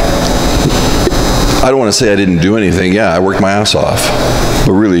don't want to say I didn't do anything. Yeah, I worked my ass off.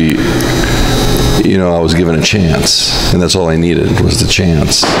 But really, you know, I was given a chance, and that's all I needed was the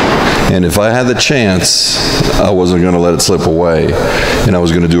chance. And if I had the chance, I wasn't going to let it slip away, and I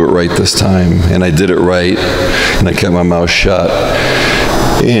was going to do it right this time. And I did it right, and I kept my mouth shut.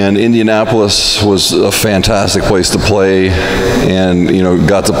 And Indianapolis was a fantastic place to play, and you know,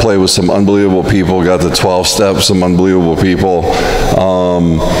 got to play with some unbelievable people. Got the 12 steps, some unbelievable people.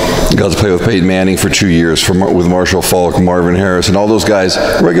 Got to play with Peyton Manning for 2 years, with Marshall Faulk, Marvin Harris, and all those guys.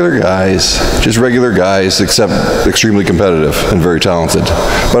 Regular guys, just regular guys, except extremely competitive and very talented.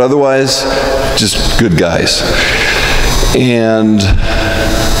 But otherwise, just good guys. And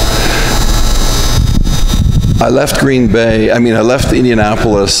I left I left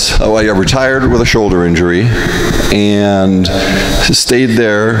Indianapolis. I retired with a shoulder injury and stayed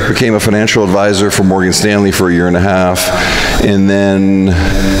there, became a financial advisor for Morgan Stanley for 1.5 years. And then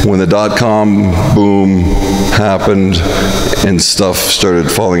when the .com boom happened and stuff started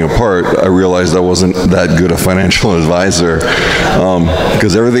falling apart, I realized I wasn't that good a financial advisor,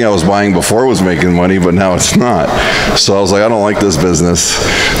 because everything I was buying before was making money, but now it's not. So I was like, I don't like this business.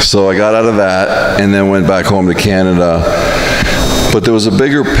 So I got out of that and then went back home to Canada. But there was a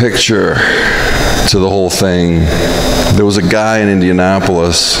bigger picture to the whole thing. There was a guy in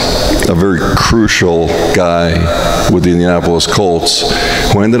Indianapolis, a very crucial guy with the Indianapolis Colts,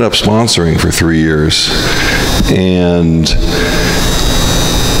 who ended up sponsoring for 3 years. And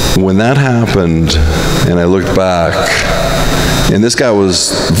when that happened, and I looked back, and this guy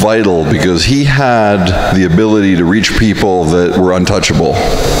was vital because he had the ability to reach people that were untouchable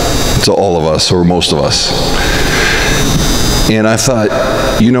to all of us, or most of us. And I thought,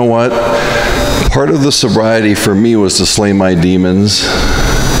 you know what? Part of the sobriety for me was to slay my demons,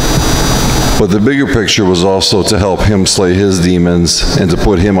 but the bigger picture was also to help him slay his demons and to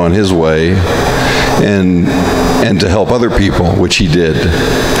put him on his way and to help other people, which he did.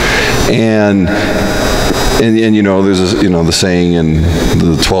 And And you know, there's a, you know, the saying in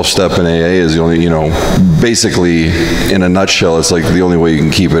the 12-step in AA is the only, you know, basically in a nutshell, it's like the only way you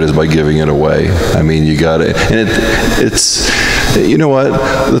can keep it is by giving it away. I mean, you got it. And it's, you know what,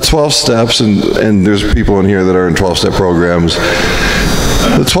 the 12 steps, and there's people in here that are in 12-step programs.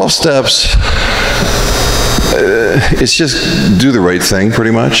 The 12 steps, it's just do the right thing,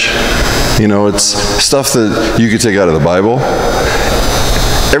 pretty much. You know, it's stuff that you could take out of the Bible.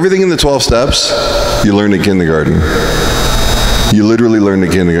 Everything in the 12 steps, you learned in kindergarten. You literally learned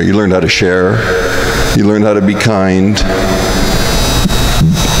in kindergarten. You learned how to share. You learned how to be kind.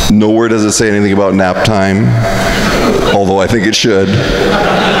 Nowhere does it say anything about nap time, although I think it should.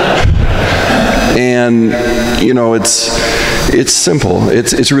 And, you know, it's simple.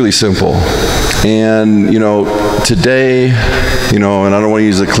 It's really simple. And, you know, today, you know, and I don't want to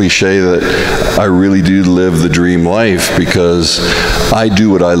use the cliche that I really do live the dream life, because I do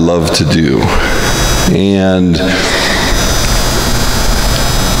what I love to do. And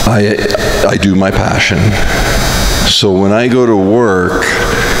I do my passion. So when I go to work,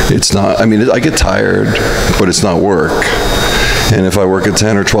 it's not, I mean, I get tired, but it's not work. And if I work a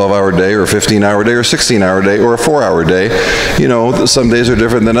 10 or 12-hour day or a 15-hour day or a 16-hour day or a 4-hour day, you know, some days are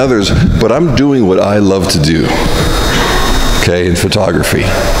different than others, but I'm doing what I love to do, okay, in photography.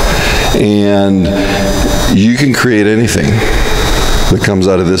 And you can create anything that comes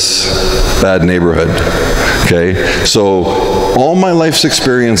out of this bad neighborhood, okay? So all my life's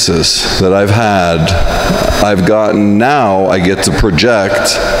experiences that I've had, I've gotten, now I get to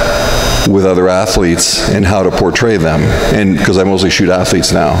project with other athletes and how to portray them, and because I mostly shoot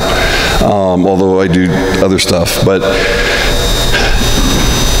athletes now, although I do other stuff. But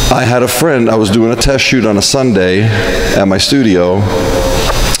I had a friend, I was doing a test shoot on a Sunday at my studio,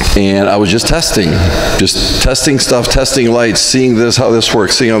 and I was just testing stuff, testing lights, seeing this, how this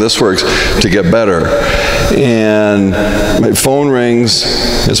works, seeing how this works to get better. And my phone rings,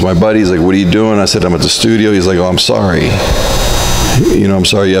 it's my buddy, he's like, what are you doing? I said, I'm at the studio. He's like, oh, I'm sorry. You know, I'm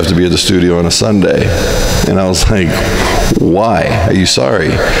sorry you have to be at the studio on a Sunday. And I was like, why are you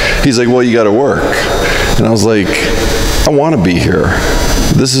sorry? He's like, well, you got to work. And I was like, I want to be here.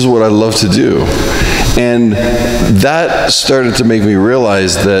 This is what I love to do. And that started to make me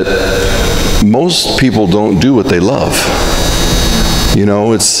realize that most people don't do what they love. You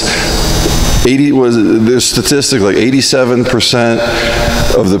know, it's there's statistics like 87%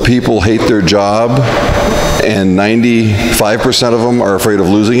 of the people hate their job, and 95% of them are afraid of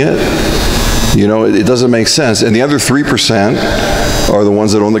losing it. You know, it doesn't make sense. And the other 3% are the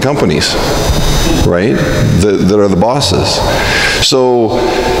ones that own the companies, right? That are the bosses. So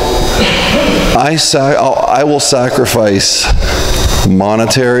I will sacrifice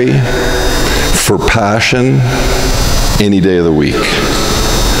monetary for passion any day of the week.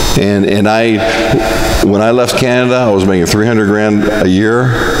 And when I left Canada, I was making $300,000 a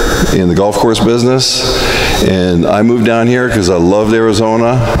year in the golf course business, and I moved down here because I loved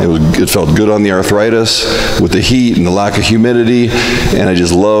Arizona. It felt good on the arthritis with the heat and the lack of humidity, and I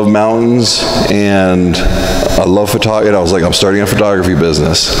just love mountains, and I love photography. And I was like, I'm starting a photography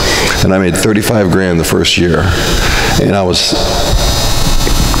business, and I made $35,000 the first year, and I was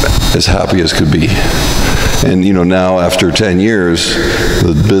as happy as could be. And you know, now after 10 years,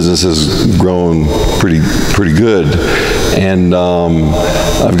 the business has grown pretty good, and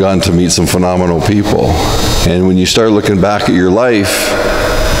I've gotten to meet some phenomenal people. And when you start looking back at your life,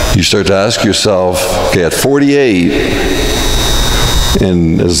 you start to ask yourself, okay, at 48,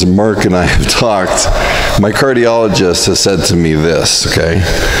 and as Mark and I have talked, my cardiologist has said to me this, okay,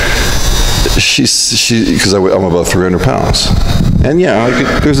 because I'm about 300 pounds. And yeah,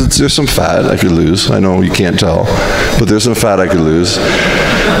 there's some fat I could lose. I know you can't tell, but there's some fat I could lose.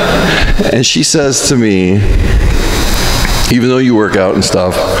 And she says to me, even though you work out and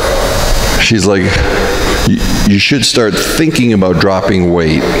stuff, she's like, you should start thinking about dropping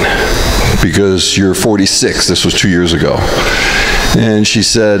weight because you're 46. This was 2 years ago. And she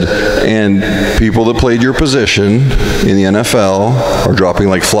said, and people that played your position in the NFL are dropping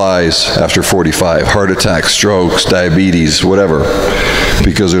like flies after 45. Heart attacks, strokes, diabetes, whatever,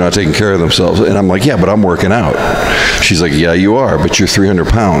 because they're not taking care of themselves. And I'm like, yeah, but I'm working out. She's like, yeah, you are, but you're 300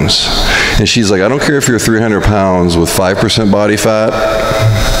 pounds. And she's like, I don't care if you're 300 pounds with 5% body fat,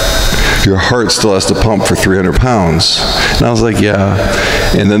 your heart still has to pump for 300 pounds. And I was like, yeah.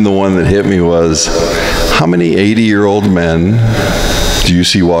 And then the one that hit me was, how many 80-year-old men do you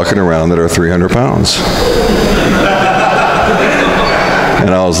see walking around that are 300 pounds? And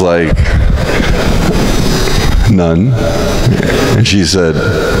I was like, none. And she said,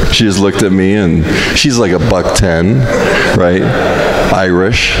 she just looked at me, and she's like $110, right?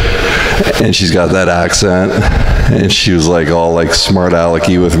 Irish. and she's got that accent, and she was like all like smart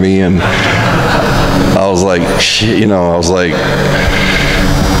alecky with me, and I was like,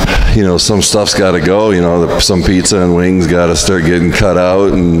 some stuff's got to go, some pizza and wings got to start getting cut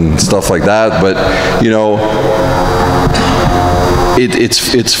out and stuff like that, but,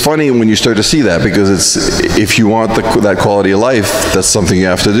 it's funny when you start to see that, because if you want that quality of life, that's something you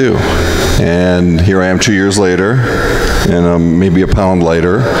have to do. And here I am 2 years later, and I'm maybe a pound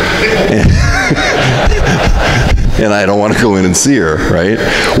lighter, and I don't want to go in and see her, right?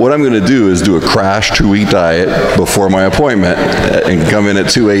 What I'm going to do is do a crash 2-week diet before my appointment and come in at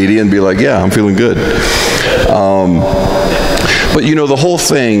 280 and be like, yeah, I'm feeling good. But the whole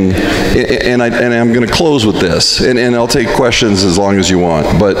thing, and I'm going to close with this, and I'll take questions as long as you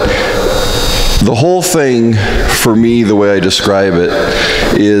want, but the whole thing for me, the way I describe it,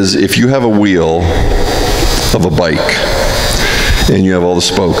 is if you have a wheel of a bike and you have all the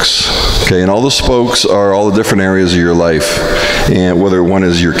spokes, okay, and all the spokes are all the different areas of your life, and whether one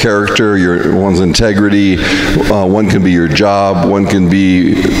is your character, one's integrity, one can be your job, one can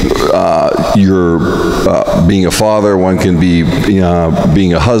be your being a father, one can be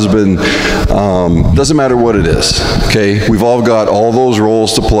being a husband, doesn't matter what it is, okay? We've all got all those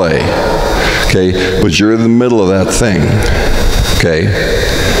roles to play, okay? But you're in the middle of that thing, okay?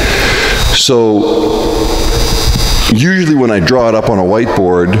 So usually when I draw it up on a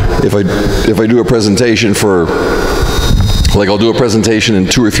whiteboard, if I do a presentation I'll do a presentation in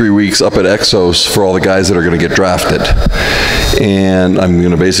 2 or 3 weeks up at Exos for all the guys that are going to get drafted. And I'm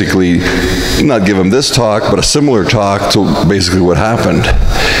going to basically not give them this talk, but a similar talk to basically what happened.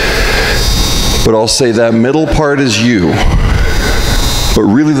 But I'll say that middle part is you, but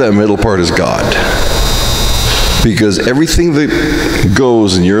really that middle part is God. Because everything that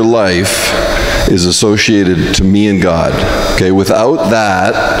goes in your life is associated to me and God. Okay, without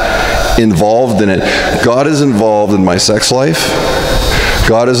that involved in it, God is involved in my sex life,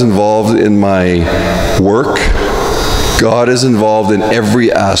 God is involved in my work, God is involved in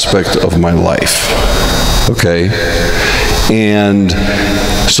every aspect of my life. Okay? And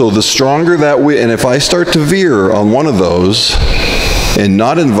so the stronger that and if I start to veer on one of those and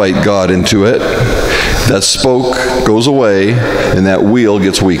not invite God into it, that spoke goes away and that wheel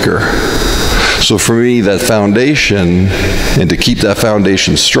gets weaker. So for me, that foundation, and to keep that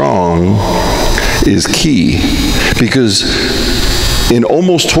foundation strong, is key. Because in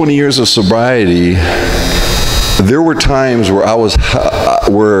almost 20 years of sobriety, there were times where I was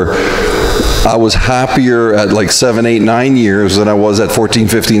happier at like 7, 8, 9 years than I was at 14,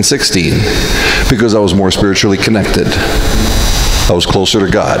 15, 16, because I was more spiritually connected. I was closer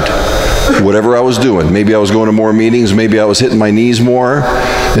to God. Whatever I was doing, maybe I was going to more meetings, maybe I was hitting my knees more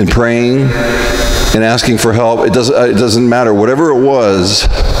and praying and asking for help. It doesn't matter. Whatever it was,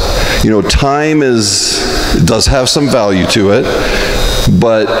 time does have some value to it,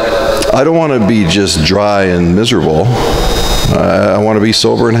 but I don't want to be just dry and miserable. I want to be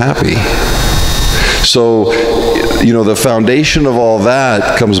sober and happy. So, the foundation of all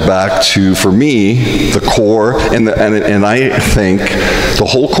that comes back to, for me, the core, and I think the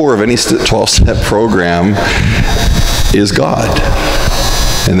whole core of any 12-step program is God.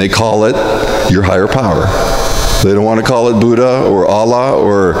 And they call it your higher power. They don't want to call it Buddha or Allah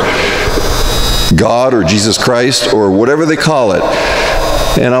or God or Jesus Christ or whatever they call it.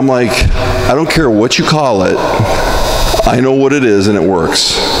 And I'm like, I don't care what you call it. I know what it is and it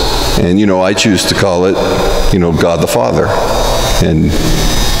works. And, I choose to call it, God the Father. And,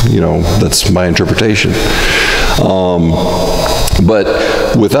 that's my interpretation. But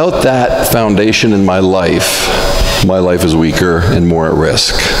without that foundation in my life is weaker and more at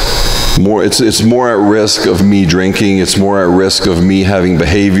risk. It's more at risk of me drinking. It's more at risk of me having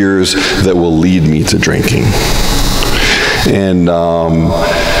behaviors that will lead me to drinking. And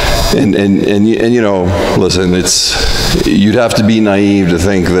listen, you'd have to be naive to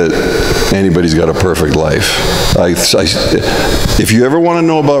think that anybody's got a perfect life. If you ever want to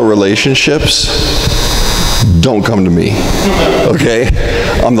know about relationships, don't come to me, okay?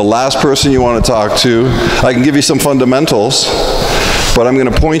 I'm the last person you want to talk to. I can give you some fundamentals, but I'm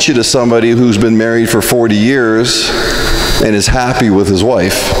going to point you to somebody who's been married for 40 years and is happy with his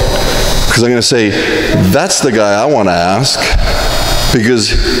wife. Because I'm going to say, that's the guy I want to ask,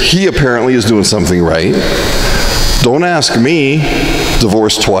 because he apparently is doing something right. Don't ask me,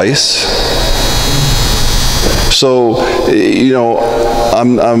 divorced twice. So,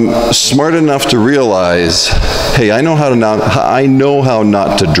 I'm smart enough to realize, hey, I know how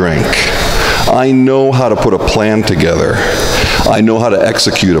not to drink. I know how to put a plan together. I know how to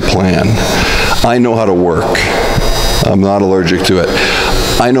execute a plan. I know how to work. I'm not allergic to it.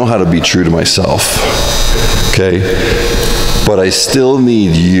 I know how to be true to myself, okay? But I still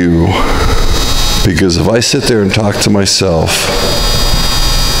need you, because if I sit there and talk to myself,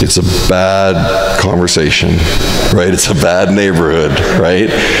 it's a bad conversation, right? It's a bad neighborhood, right?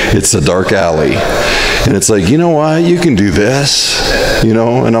 It's a dark alley. And it's like, you know what? You can do this, you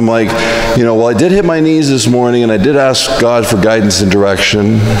know? And I'm like, you know, well, I did hit my knees this morning and I did ask God for guidance and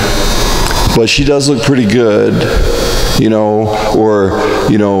direction, but she does look pretty good, you know, or,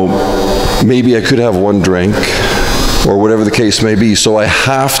 you know, maybe I could have one drink, or whatever the case may be. So I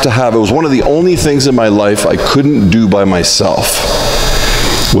have to have, it was one of the only things in my life I couldn't do by myself,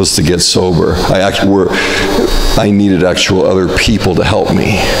 was to get sober. I needed actual other people to help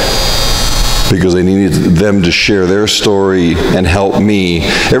me, because I needed them to share their story and help me.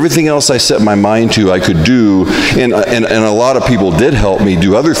 Everything else I set my mind to, I could do, and a lot of people did help me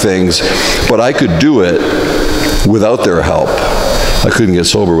do other things, but I could do it without their help. I couldn't get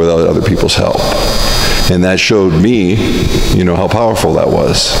sober without other people's help. And that showed me, you know, how powerful that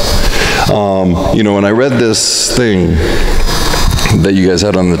was. You know, when I read this thing that you guys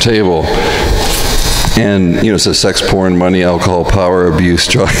had on the table, and, you know, it says sex, porn, money, alcohol, power, abuse,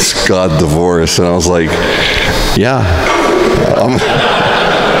 drugs, God, divorce. And I was like, yeah.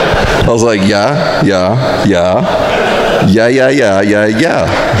 I was like, yeah.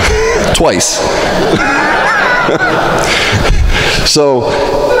 Twice. So,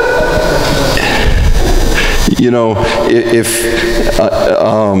 you know,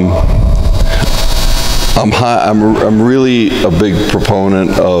 I'm really a big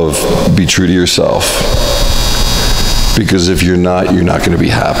proponent of be true to yourself, because if you're not going to be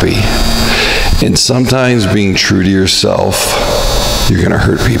happy. And sometimes being true to yourself, you're going to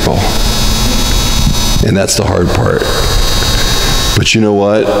hurt people. And that's the hard part. But you know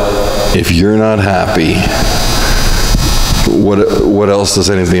what? If you're not happy, what else does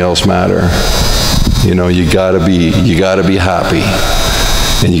anything else matter? You know, you gotta be happy.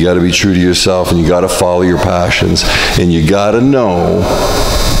 And you got to be true to yourself, and you got to follow your passions, and you got to know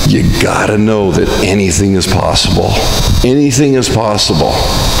that anything is possible. Anything is possible.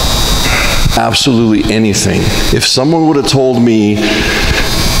 Absolutely anything. If someone would have told me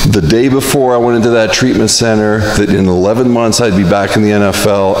the day before I went into that treatment center that in 11 months I'd be back in the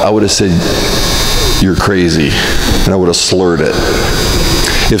NFL, I would have said, "You're crazy," and I would have slurred it.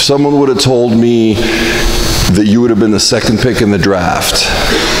 If someone would have told me that you would have been the second pick in the draft,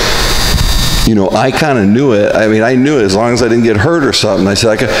 you know, I kind of knew it. I mean, I knew it as long as I didn't get hurt or something. I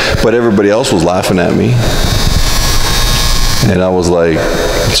said, but everybody else was laughing at me. And I was like,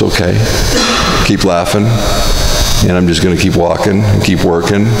 it's okay. Keep laughing. And I'm just going to keep walking and keep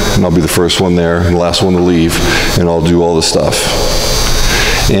working. And I'll be the first one there and the last one to leave. And I'll do all the stuff.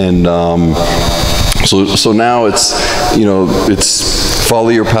 And so now it's, you know, it's follow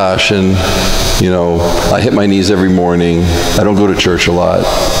your passion. You know, I hit my knees every morning. I don't go to church a lot.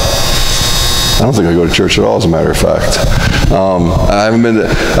 I don't think I go to church at all, as a matter of fact. I haven't been to,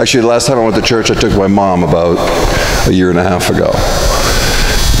 actually, the last time I went to church, I took my mom about a year and a half ago.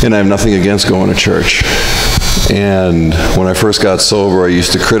 And I have nothing against going to church. And when I first got sober, I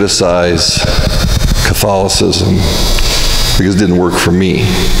used to criticize Catholicism because it didn't work for me.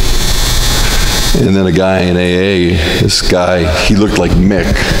 And then a guy in AA, this guy, he looked like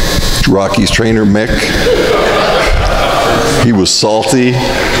Mick, Rocky's trainer, Mick. He was salty,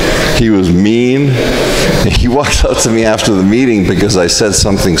 he was mean, and he walked up to me after the meeting because I said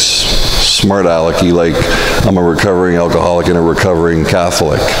something smart alecky, like I'm a recovering alcoholic and a recovering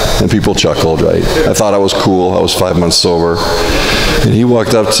Catholic. And people chuckled, right? I thought I was cool. I was 5 months sober. And he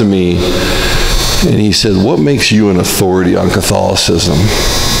walked up to me and he said, "What makes you an authority on Catholicism?"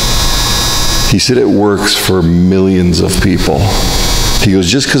 He said, "It works for millions of people." He goes,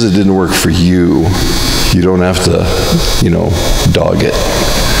 "Just because it didn't work for you, you don't have to, you know, dog it."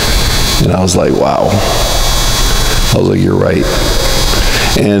 And I was like, wow. I was like, you're right.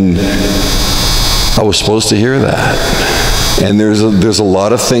 And I was supposed to hear that. And there's a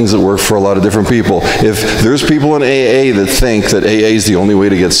lot of things that work for a lot of different people. If there's people in AA that think that AA is the only way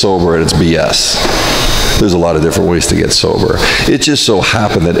to get sober, and it's BS. There's a lot of different ways to get sober. It just so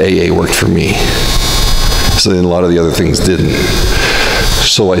happened that AA worked for me. So then a lot of the other things didn't.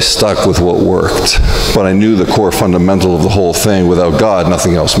 So I stuck with what worked. But I knew the core fundamental of the whole thing. Without God,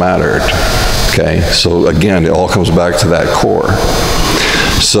 nothing else mattered. Okay? So again, it all comes back to that core.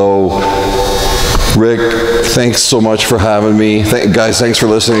 So, Rick, thanks so much for having me. Guys, thanks for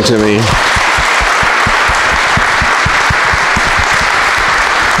listening to me.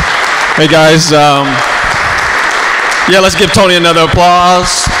 Hey guys, yeah, let's give Tony another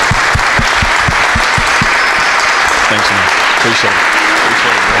applause. Thanks, man. Appreciate it.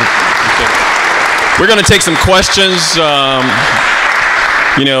 We're going to take some questions.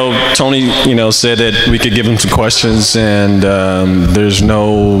 You know, Tony, said that we could give him some questions, and there's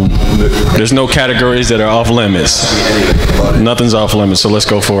no categories that are off limits. Nothing's off limits, so let's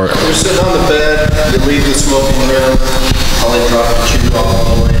go for it. You're sitting on the bed, you leave the smoking room, all they drop the chew off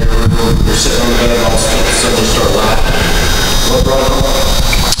all the way in your room, you're sitting on the bed, and all of a sudden start laughing. What brought it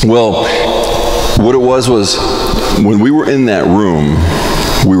on? Well, what it was when we were in that room,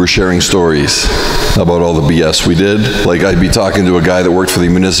 we were sharing stories about all the BS we did. Like, I'd be talking to a guy that worked for the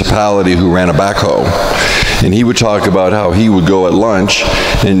municipality who ran a backhoe, and he would talk about how he would go at lunch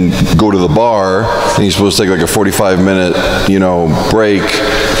and go to the bar, and he's supposed to take like a 45-minute, break,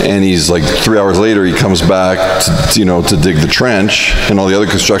 and he's like 3 hours later he comes back to dig the trench, and all the other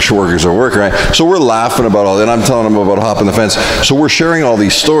construction workers are working, right? So we're laughing about all that, and I'm telling him about hopping the fence. So we're sharing all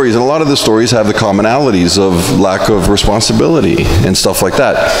these stories, and a lot of the stories have the commonalities of lack of responsibility and stuff like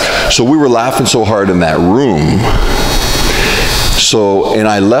that. So we were laughing so hard in that room. And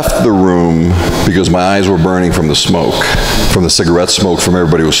I left the room because my eyes were burning from the smoke, from the cigarette smoke from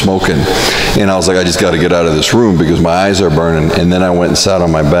everybody who was smoking. And I was like, I just got to get out of this room because my eyes are burning. And then I went and sat on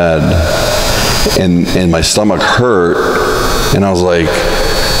my bed, and my stomach hurt. And I was like,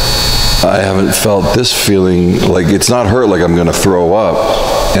 I haven't felt this feeling, like it's not hurt like I'm going to throw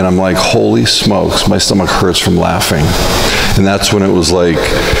up. And I'm like, holy smokes, my stomach hurts from laughing. And that's when it was like,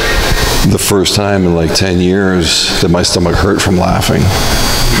 the first time in like 10 years that my stomach hurt from laughing.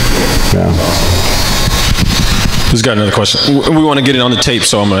 Yeah. Who's got another question? We want to get it on the tape,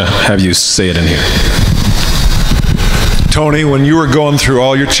 so I'm going to have you say it in here. Tony, when you were going through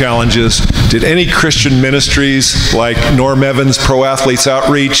all your challenges, did any Christian ministries like Norm Evans Pro Athletes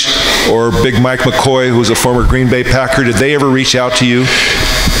Outreach or Big Mike McCoy, who's a former Green Bay Packer, did they ever reach out to you?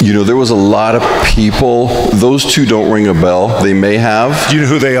 There was a lot of people. Those two don't ring a bell. They may have. Do you know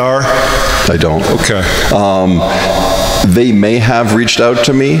who they are? I don't. Okay. They may have reached out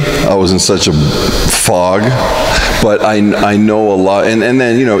to me. I was in such a fog. But I know a lot. And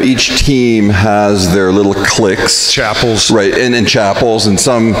then, each team has their little cliques. Chapels. Right, and chapels. And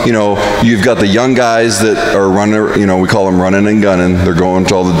some, you've got the young guys that are running, we call them running and gunning. They're going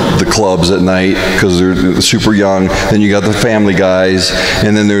to all the clubs at night because they're super young. Then you got the family guys.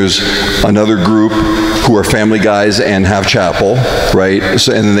 And then there's another group who are family guys and have chapel, right?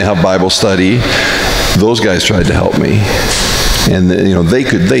 So, and then they have Bible study. Those guys tried to help me. And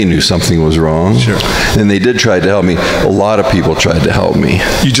they knew something was wrong. Sure. And they did try to help me. A lot of people tried to help me.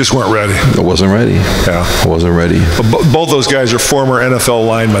 You just weren't ready. I wasn't ready. Yeah. I wasn't ready. Both those guys are former NFL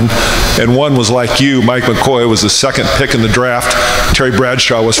linemen, and one was like you. Mike McCoy was the second pick in the draft. Terry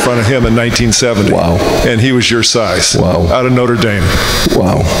Bradshaw was in front of him in 1970. Wow. And he was your size. Wow. Out of Notre Dame.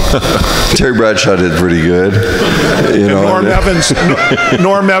 Wow. Terry Bradshaw did pretty good.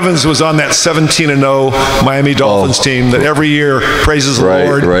 Norm Evans was on that 17-0 Miami Dolphins team that every year praises the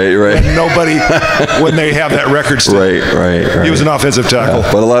Lord. Right. And nobody, when they have that record still. Right. He was an offensive tackle.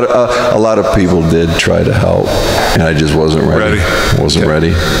 Yeah, but a lot of people did try to help, and I just wasn't ready. Wasn't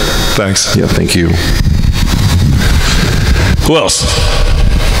ready. Thanks. Yeah, thank you. Who else?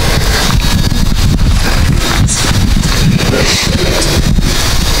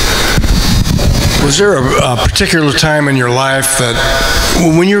 Was there a particular time in your life that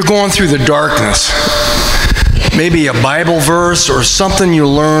when you're going through the darkness, maybe a Bible verse or something you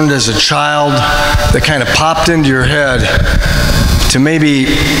learned as a child that kind of popped into your head to maybe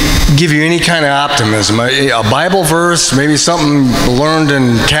give you any kind of optimism? A Bible verse, maybe something learned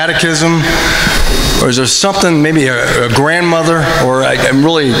in catechism? Or is there something, maybe a grandmother, or I'm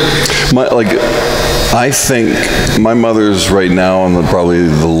really... I think my mother's right now on probably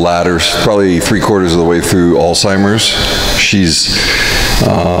the latter, probably 3/4 of the way through Alzheimer's. She's...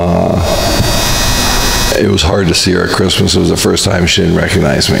 It was hard to see her at Christmas. It was the first time she didn't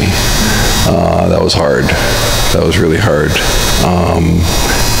recognize me. That was hard. That was really hard.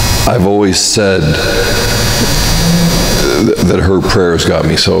 I've always said that her prayers got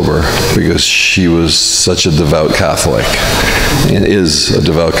me sober because she was such a devout Catholic and is a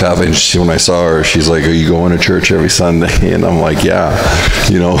devout Catholic. And when I saw her, she's like, "Are you going to church every Sunday?" And I'm like, "Yeah,"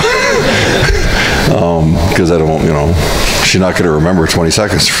 because I don't, she's not going to remember 20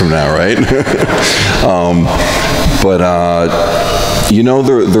 seconds from now, right?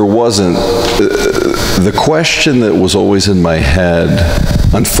 There wasn't, the question that was always in my head,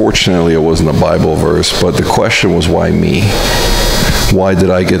 unfortunately it wasn't a Bible verse, but the question was, why me? Why did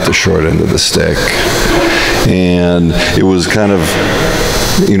I get the short end of the stick? And it was kind of,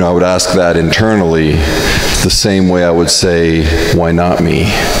 I would ask that internally the same way I would say, why not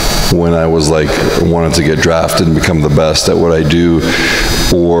me? when I was like, wanted to get drafted and become the best at what I do,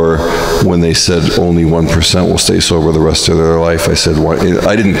 or when they said only 1% will stay sober the rest of their life. I said, why?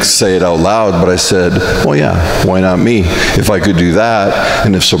 I didn't say it out loud, but I said, well, yeah, why not me? If I could do that,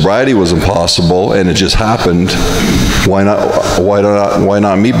 and if sobriety was impossible and it just happened, why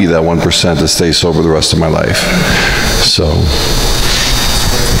not me be that 1% to stay sober the rest of my life? So.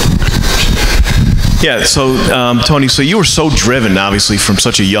 Yeah, so Tony, so you were so driven, obviously, from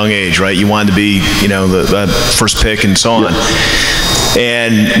such a young age, right? You wanted to be, the first pick and so on.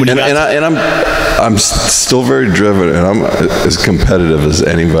 And when I'm still very driven, and I'm as competitive as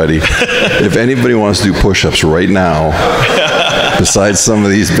anybody. If anybody wants to do push-ups right now, besides some of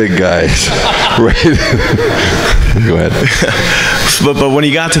these big guys, right? Go ahead. But when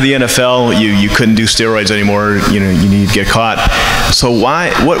you got to the NFL, you couldn't do steroids anymore. You need to get caught. So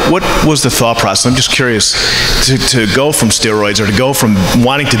why? What was the thought process? I'm just curious to go from steroids, or to go from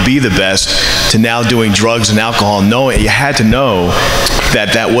wanting to be the best to now doing drugs and alcohol. Knowing you had to know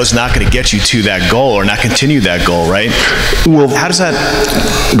that was not going to get you to that goal, or not continue that goal, right? Well, how does that?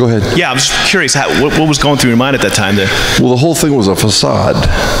 Go ahead. Yeah, I'm just curious. What was going through your mind at that time? Well, the whole thing was a facade.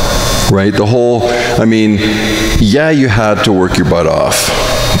 Right? Yeah, you had to work your butt off.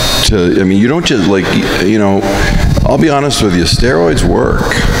 You don't just I'll be honest with you, steroids work.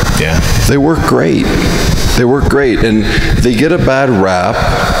 Yeah. They work great. They work great. And they get a bad rap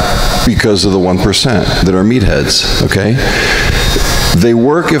because of the 1% that are meatheads, okay? They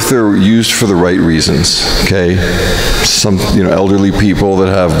work if they're used for the right reasons, okay? Some, elderly people that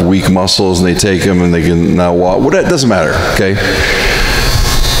have weak muscles, and they take them and they can now walk. It doesn't matter, okay?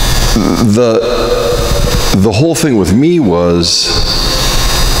 The whole thing with me was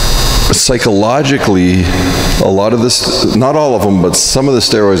psychologically, a lot of this, not all of them, but some of the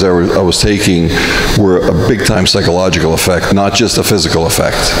steroids I was taking were a big-time psychological effect, not just a physical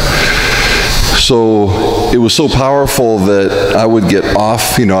effect. So it was so powerful that I would get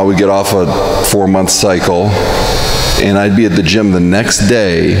off, a 4-month cycle, and I'd be at the gym the next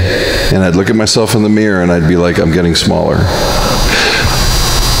day, and I'd look at myself in the mirror, and I'd be like, I'm getting smaller.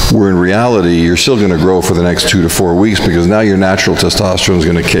 Where in reality, you're still going to grow for the next 2 to 4 weeks, because now your natural testosterone is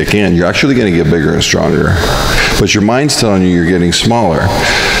going to kick in. You're actually going to get bigger and stronger. But your mind's telling you you're getting smaller.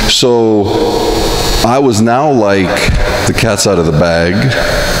 So I was now like, the cat's out of the bag.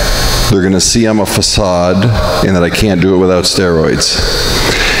 They're going to see I'm a facade and that I can't do it without steroids.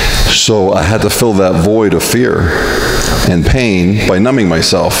 So I had to fill that void of fear and pain by numbing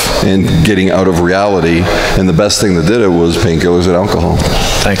myself and getting out of reality. And the best thing that did it was painkillers and alcohol.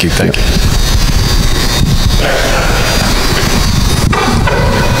 Thank you. Thank you.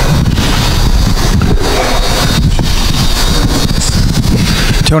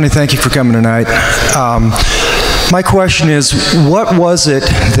 Tony, thank you for coming tonight. My question is, what was it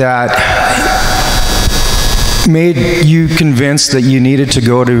that made you convinced that you needed to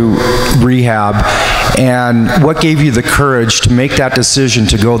go to rehab, and what gave you the courage to make that decision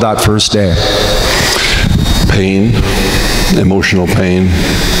to go that first day? Pain, emotional pain.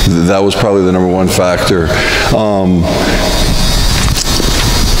 That was probably the number one factor.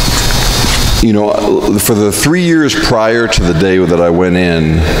 For the 3 years prior to the day that I went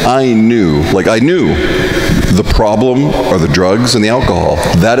in, I knew the problem are the drugs and the alcohol.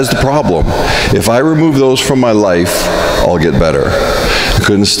 That is the problem. If I remove those from my life, I'll get better. I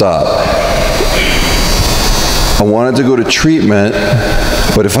couldn't stop. I wanted to go to treatment,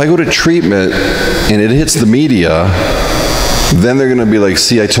 but if I go to treatment and it hits the media, then they're going to be like,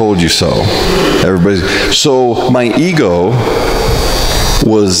 see, I told you so. So my ego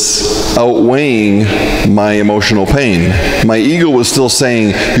was outweighing my emotional pain. My ego was still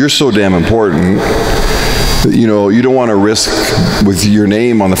saying, you're so damn important. You don't want to risk with your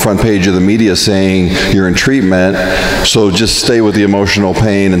name on the front page of the media saying you're in treatment, so just stay with the emotional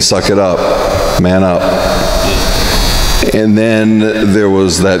pain and suck it up, man up. And then there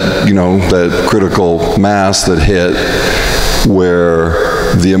was that, that critical mass that hit where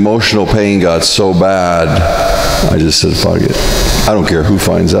the emotional pain got so bad, I just said, fuck it. I don't care who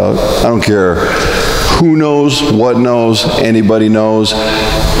finds out. I don't care who knows, what knows, anybody knows.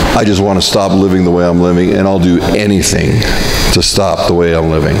 I just want to stop living the way I'm living, and I'll do anything to stop the way I'm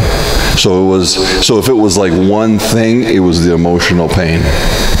living. So if it was like one thing, it was the emotional pain.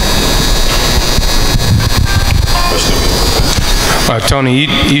 Tony,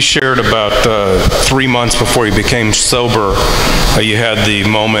 you shared about 3 months before you became sober, you had the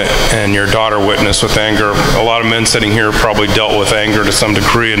moment and your daughter witnessed with anger. A lot of men sitting here probably dealt with anger to some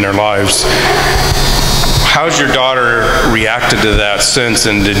degree in their lives. how's your daughter reacted to that since,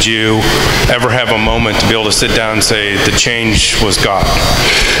 and did you ever have a moment to be able to sit down and say the change was God?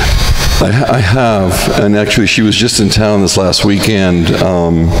 I have, and actually she was just in town this last weekend.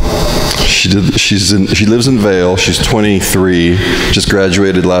 She lives in Vail. She's 23, just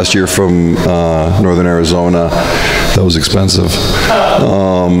graduated last year from Northern Arizona. That was expensive.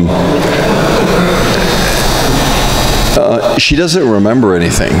 She doesn't remember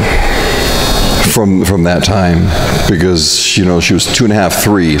anything from that time, because you know she was 2.5,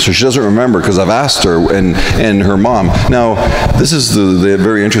 3, so she doesn't remember, because I've asked her and her mom. Now this is the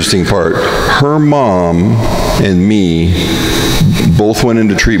very interesting part. Her mom and me both went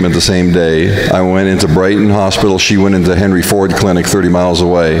into treatment the same day. I went into Brighton Hospital, she went into Henry Ford Clinic 30 miles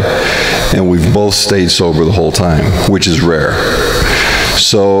away, and we've both stayed sober the whole time, which is rare.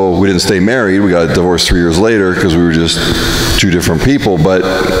 So we didn't stay married. We got divorced 3 years later because we were just two different people,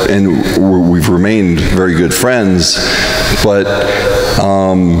 and we've remained very good friends. But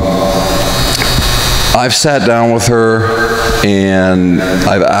I've sat down with her and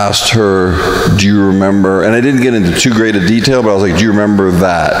I've asked her, do you remember, and I didn't get into too great a detail, but I was like, do you remember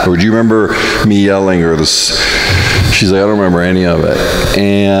that? Or do you remember me yelling or this? She's like, I don't remember any of it.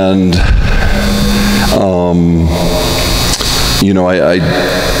 And you know,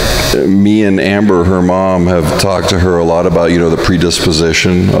 me and Amber, her mom, have talked to her a lot about, you know, the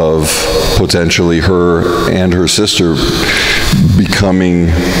predisposition of potentially her and her sister becoming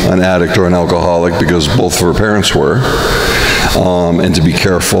an addict or an alcoholic, because both of her parents were, and to be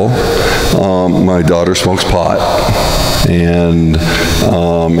careful. My daughter smokes pot, and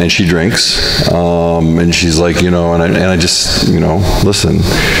she drinks, and she's like, you know, and I just, you know, listen,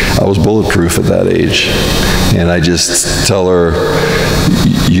 I was bulletproof at that age, and I just tell her,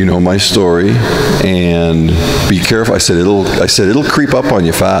 you know my story, and be careful. I said it'll creep up on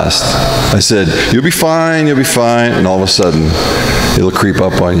you fast. I said you'll be fine, and all of a sudden it'll creep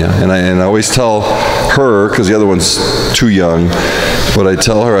up on you. And I always tell her, because the other one's too young, but I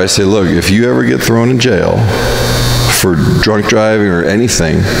tell her, I say, look, if you ever get thrown in jail for drunk driving or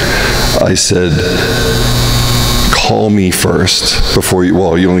anything, I said, call me first before you,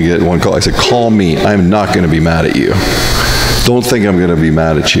 well, you only get one call. I said, call me. I'm not going to be mad at you. Don't think I'm going to be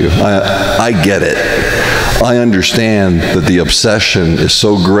mad at you. I get it. I understand that the obsession is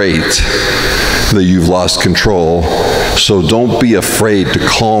so great that you've lost control. So don't be afraid to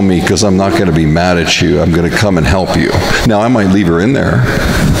call me, because I'm not going to be mad at you. I'm going to come and help you. Now, I might leave her in there,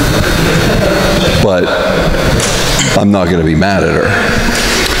 but I'm not going to be mad at her.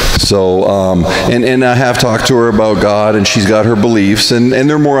 So, and I have talked to her about God, and she's got her beliefs, and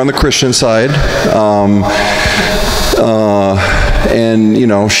they're more on the Christian side. And you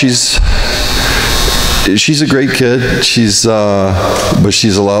know, she's a great kid. But she's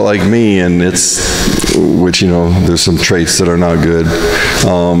a lot like me, and which, you know, there's some traits that are not good.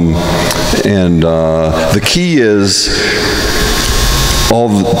 The key is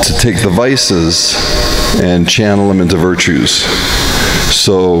to take the vices and channel them into virtues.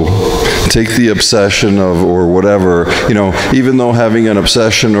 So take the obsession or whatever, you know, even though having an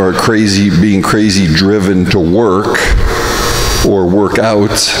obsession or being crazy driven to work or work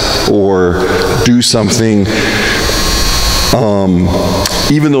out or do something,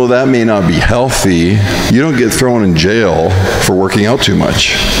 even though that may not be healthy, you don't get thrown in jail for working out too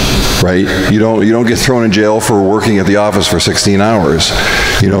much, right? You don't get thrown in jail for working at the office for 16 hours,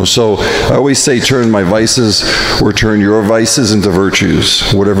 you know. So I always say, turn my vices, or turn your vices into virtues.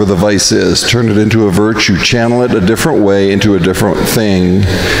 Whatever the vice is, turn it into a virtue, channel it a different way into a different thing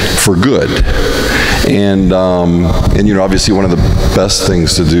for good. And you know, obviously one of the best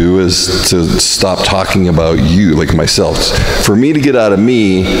things to do is to stop talking about you, like myself. For me to get out of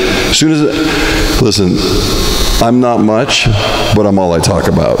me, as soon as, listen, I'm not much, but I'm all I talk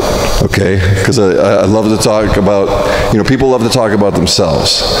about, okay? Because I love to talk about, you know, people love to talk about themselves.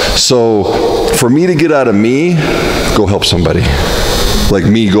 So for me to get out of me, go help somebody. Like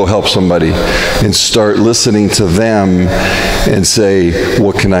me, go help somebody and start listening to them and say,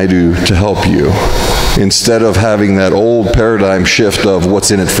 what can I do to help you? Instead of having that old paradigm shift of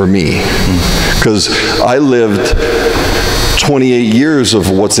what's in it for me. Because I lived 28 years of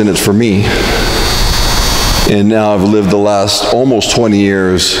what's in it for me. And now I've lived the last almost 20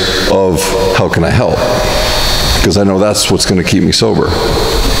 years of how can I help? Because I know that's what's going to keep me sober.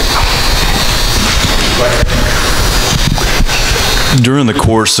 During the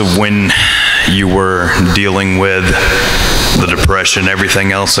course of when you were dealing with the depression,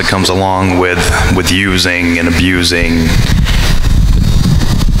 everything else that comes along with using and abusing,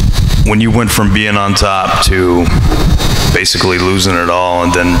 when you went from being on top to basically losing it all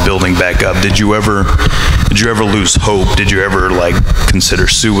and then building back up. Did you ever lose hope? Did you ever consider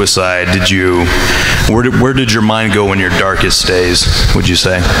suicide? Where did your mind go in your darkest days, would you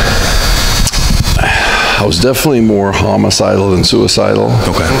say? I was definitely more homicidal than suicidal.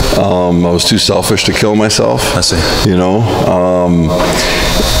 Okay. I was too selfish to kill myself. I see.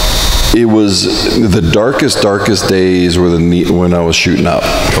 It was the darkest days were when I was shooting up.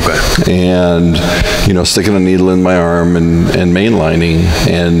 Okay. And, sticking a needle in my arm and mainlining,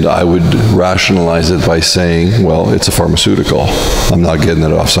 and I would rationalize it by saying, well, it's a pharmaceutical. I'm not getting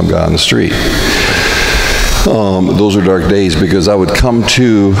it off some guy on the street. Those are dark days because I would come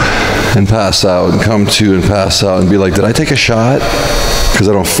to and pass out and come to and pass out and be like, did I take a shot? Because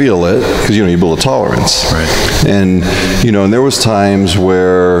I don't feel it, because you build a tolerance. Right. And and there was times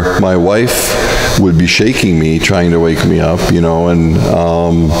where my wife would be shaking me, trying to wake me up, and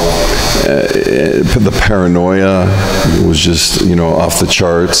the paranoia was just off the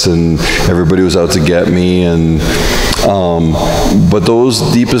charts, and everybody was out to get me, and but those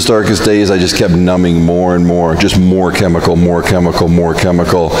deepest, darkest days, I just kept numbing more and more, just more chemical, and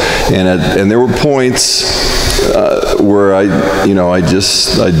there were points where I did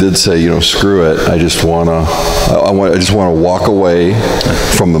say, screw it. I just want to walk away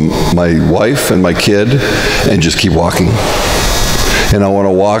from my wife and my kid and just keep walking. And I want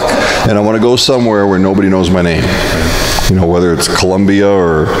to walk, and I want to go somewhere where nobody knows my name. Whether it's Colombia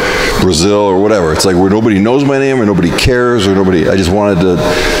or Brazil or whatever. It's like where nobody knows my name or nobody cares or nobody. I just wanted to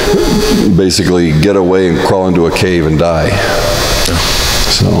basically get away and crawl into a cave and die.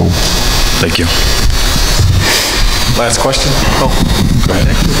 So, thank you. Last question? Oh, go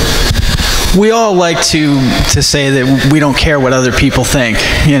ahead. We all like to say that we don't care what other people think,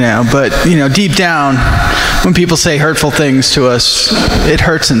 but, deep down, when people say hurtful things to us, it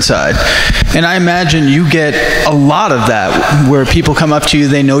hurts inside. And I imagine you get a lot of that, where people come up to you,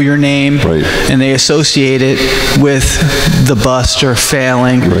 they know your name, right, and they associate it with the bust or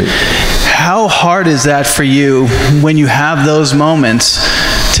failing. Right. How hard is that for you when you have those moments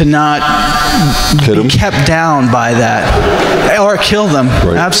to not be kept down by that or kill them?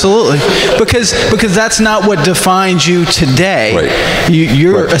 Right. Absolutely, because that's not what defines you today. Right.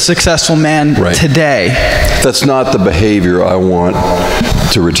 You're a successful man today. That's not the behavior I want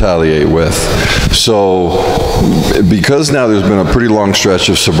to retaliate with. So because now there's been a pretty long stretch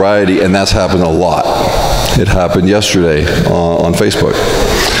of sobriety, and that's happened a lot. It happened yesterday on Facebook.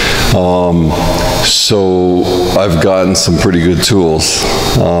 So I've gotten some pretty good tools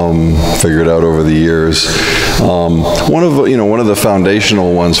figured out over the years. One of the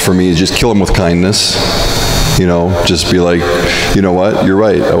foundational ones for me is just kill them with kindness. Just be like, you know what, you're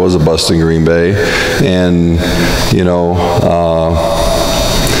right, I was a bust in Green Bay, and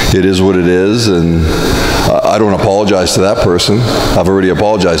it is what it is, and I don't apologize to that person. I've already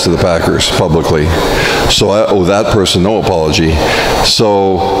apologized to the Packers publicly, so I owe that person no apology.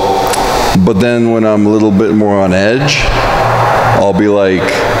 But then when I'm a little bit more on edge, I'll be like,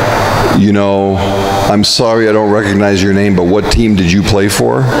 I'm sorry I don't recognize your name, but what team did you play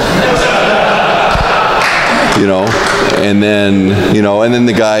for? And then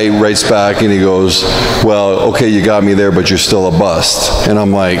the guy writes back and he goes, well, okay, you got me there, but you're still a bust. And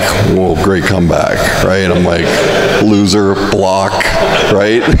I'm like, well, great comeback, right? And I'm like, loser, block,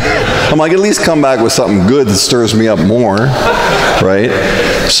 right? I'm like, at least come back with something good that stirs me up more, right?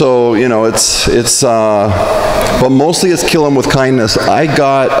 So, but mostly it's kill them with kindness. I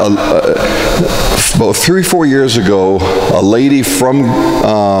got, about 3-4 years ago, a lady from,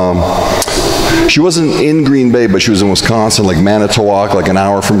 she wasn't in Green Bay, but she was in Wisconsin, like Manitowoc, like an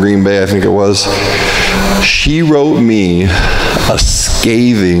hour from Green Bay, I think it was. She wrote me a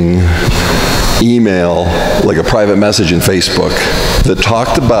scathing email, like a private message in Facebook, that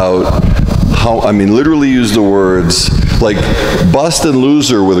talked about how, literally used the words, like, bust and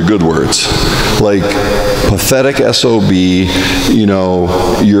loser were the good words. Like, pathetic SOB,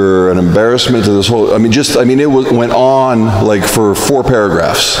 you're an embarrassment to this whole, it went on, like, for 4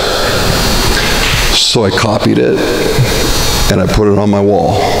 paragraphs. So I copied it, and I put it on my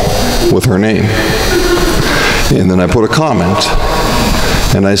wall with her name. And then I put a comment,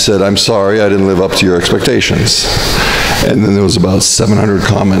 and I said, I'm sorry I didn't live up to your expectations. And then there was about 700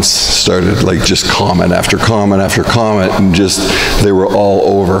 comments started, like just comment after comment after comment, and just, they were all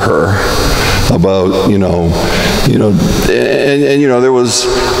over her about, there was,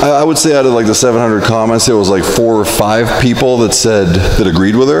 I would say out of like the 700 comments, there was like 4 or 5 people that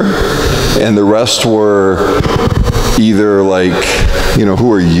agreed with her, and the rest were, either like,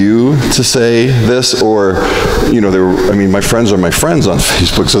 who are you to say this? Or, my friends are my friends on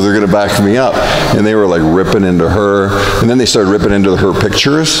Facebook, so they're going to back me up. And they were like ripping into her. And then they started ripping into her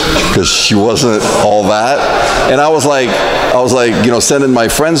pictures because she wasn't all that. And I was like, sending my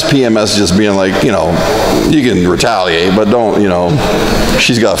friends PM messages being like, you can retaliate, but don't,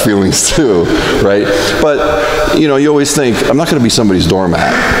 she's got feelings too, right? But, you always think, I'm not going to be somebody's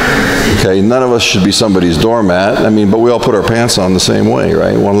doormat. Okay, none of us should be somebody's doormat. But we all put our pants on the same way,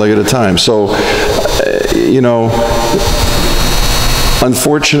 right? One leg at a time. So,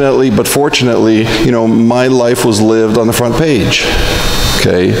 unfortunately, but fortunately, my life was lived on the front page.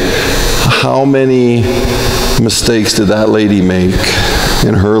 Okay, how many mistakes did that lady make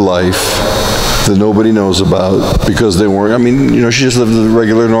in her life that nobody knows about because they weren't, she just lived a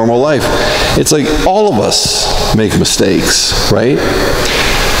regular, normal life. It's like all of us make mistakes, right?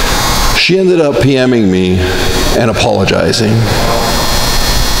 She ended up PMing me and apologizing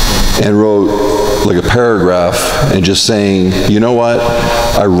and wrote like a paragraph and just saying, you know what,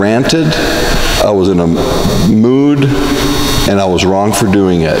 I ranted, I was in a mood, and I was wrong for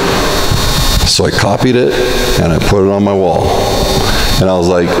doing it. So I copied it and I put it on my wall. And I was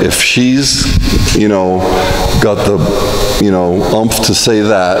like, if she's, got the, oomph to say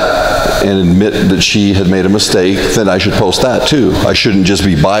that and admit that she had made a mistake, then I should post that too. I shouldn't just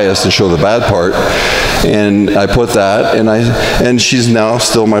be biased and show the bad part. And I put that, and she's now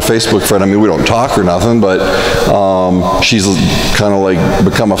still my Facebook friend. We don't talk or nothing, but she's kind of like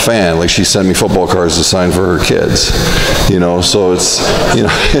become a fan. Like she sent me football cards to sign for her kids. So it's,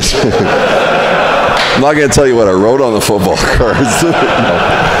 it's I'm not going to tell you what I wrote on the football cards. No.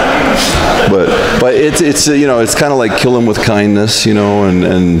 But it's it's kind of like kill him with kindness,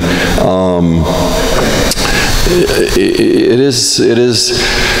 and it is.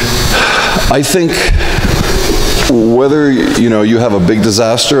 I think whether you have a big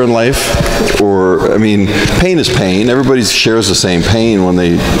disaster in life, or pain is pain. Everybody shares the same pain when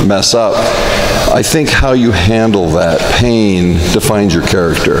they mess up. I think how you handle that pain defines your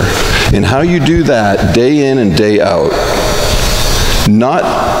character, and how you do that day in and day out. Not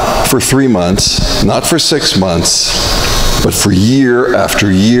for 3 months, not for 6 months, but for year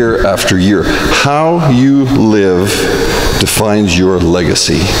after year after year. How you live defines your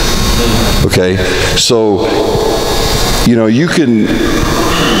legacy. Okay? So, you can,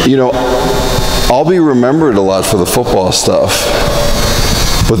 I'll be remembered a lot for the football stuff,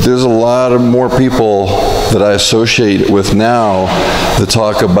 but there's a lot of more people that I associate with now that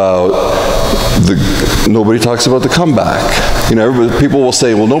talk about nobody talks about the comeback. People will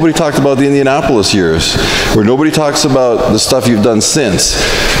say, well, nobody talked about the Indianapolis years, or nobody talks about the stuff you've done since.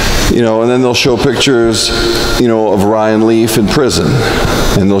 And then they'll show pictures, of Ryan Leaf in prison,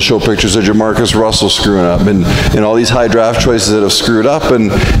 and they'll show pictures of Jamarcus Russell screwing up, and all these high draft choices that have screwed up,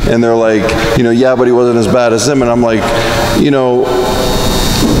 and they're like, yeah, but he wasn't as bad as them, and I'm like, you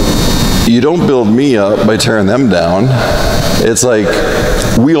don't build me up by tearing them down. It's like,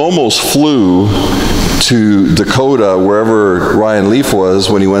 we almost flew to Dakota, wherever Ryan Leaf was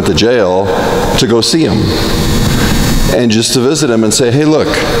when he went to jail, to go see him. And just to visit him and say, hey, look,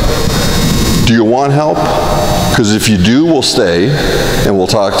 do you want help? Because if you do, we'll stay and we'll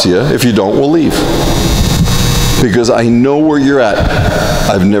talk to you. If you don't, we'll leave. Because I know where you're at.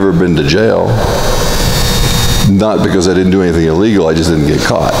 I've never been to jail. Not because I didn't do anything illegal, I just didn't get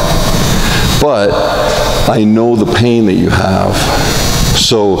caught. But I know the pain that you have.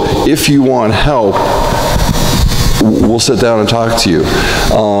 So if you want help, we'll sit down and talk to you.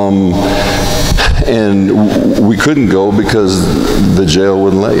 And we couldn't go because the jail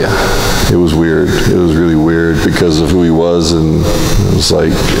wouldn't let you. It was weird. It was really weird because of who he was, and it was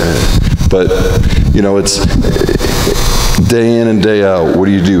like, but it's day in and day out. What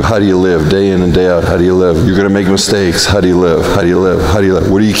do you do? How do you live? Day in and day out. How do you live? You're going to make mistakes. How do you live? How do you live? How do you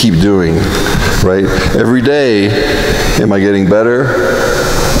live? What do you keep doing? Right? Every day, am I getting better?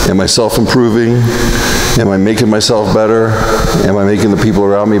 Am I self-improving? Am I making myself better? Am I making the people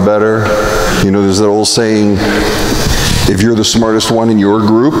around me better? There's that old saying, if you're the smartest one in your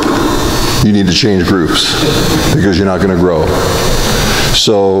group, you need to change groups because you're not going to grow.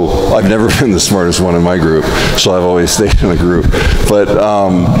 So I've never been the smartest one in my group, so I've always stayed in a group. But I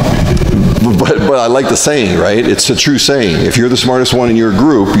like the saying, right? It's a true saying. If you're the smartest one in your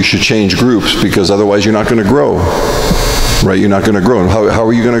group, you should change groups because otherwise you're not going to grow. Right? You're not going to grow. And how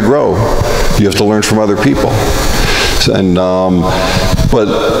are you going to grow? You have to learn from other people. And but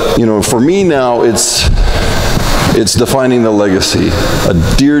for me now, it's defining the legacy. A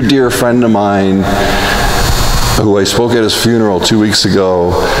dear friend of mine, who I spoke at his funeral 2 weeks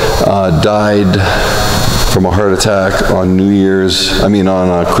ago, died from a heart attack on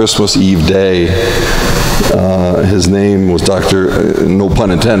on Christmas Eve day. His name was no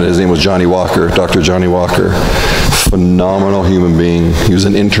pun intended, his name was Johnny Walker, Dr. Johnny Walker. Phenomenal human being. He was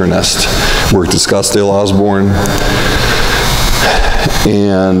an internist, worked at Scottsdale Osborne,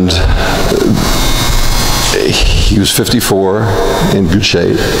 and he was 54, in good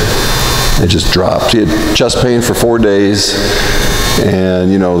shape. It just dropped. He had chest pain for 4 days,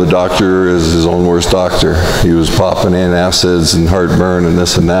 and the doctor is his own worst doctor. He was popping antacids and heartburn and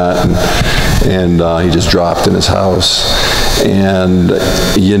this and that, and he just dropped in his house. And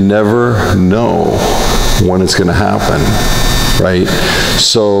you never know when it's going to happen, right?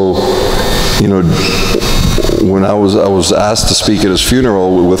 So, when I was asked to speak at his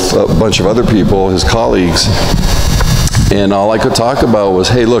funeral with a bunch of other people, his colleagues, and all I could talk about was,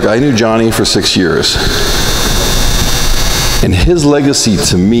 hey, look, I knew Johnny for 6 years. And his legacy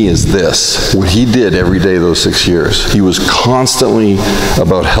to me is this, what he did every day those 6 years. He was constantly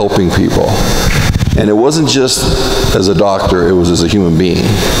about helping people. And it wasn't just as a doctor, it was as a human being,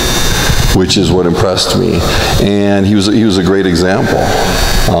 which is what impressed me. And he was a great example.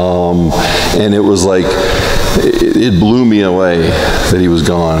 And it was like, it blew me away that he was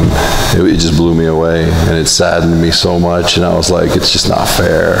gone. It just blew me away, and it saddened me so much, and I was like, it's just not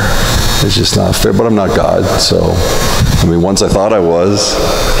fair. It's just not fair, but I'm not God, so, once I thought I was,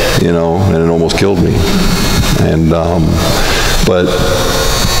 and it almost killed me. And, but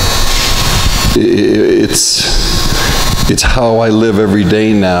it's how I live every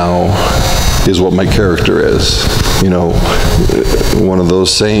day now is what my character is. One of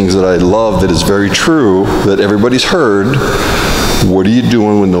those sayings that I love that is very true, that everybody's heard, what are you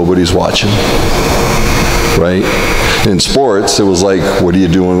doing when nobody's watching? Right? In sports, it was like, what are you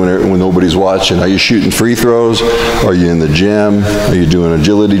doing when nobody's watching? Are you shooting free throws? Are you in the gym? Are you doing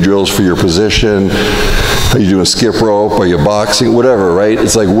agility drills for your position? Are you doing skip rope? Are you boxing? Whatever, right?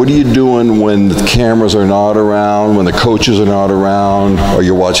 It's like, what are you doing when the cameras are not around, when the coaches are not around? Are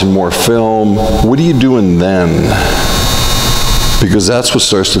you watching more film? What are you doing then? Because that's what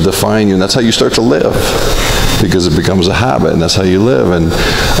starts to define you, and that's how you start to live. Because it becomes a habit, and that's how you live. And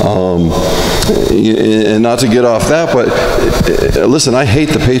not to get off that, but listen, I hate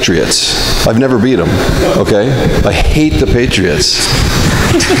the Patriots. I've never beat them, okay? I hate the Patriots.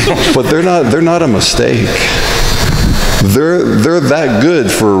 But they're not a mistake. They're that good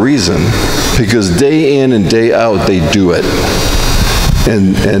for a reason, because day in and day out they do it.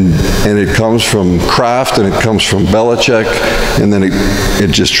 And it comes from Kraft, and it comes from Belichick, and then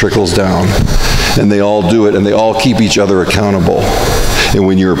it just trickles down. And they all do it, and they all keep each other accountable. And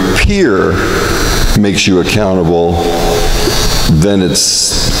when your peer makes you accountable, then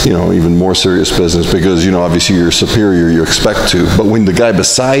it's, even more serious business, because, obviously you're superior, you expect to. But when the guy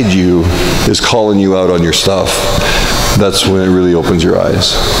beside you is calling you out on your stuff, that's when it really opens your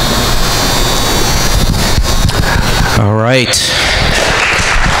eyes. All right.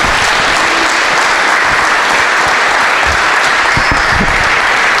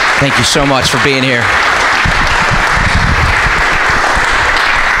 Thank you so much for being here.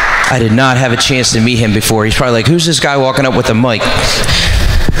 I did not have a chance to meet him before. He's probably like, who's this guy walking up with a mic?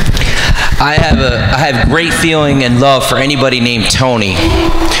 I have great feeling and love for anybody named Tony.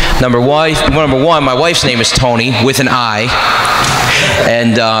 Number one, my wife's name is Tony with an I.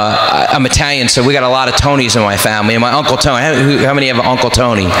 And I'm Italian, so we got a lot of Tonys in my family. And my Uncle Tony, how many have an Uncle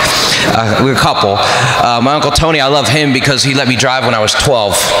Tony? We're a couple. My Uncle Tony, I love him because he let me drive when I was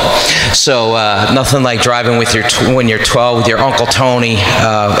 12. So nothing like driving with when you're 12 with your Uncle Tony.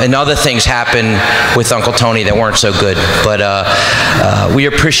 And other things happen with Uncle Tony that weren't so good. But we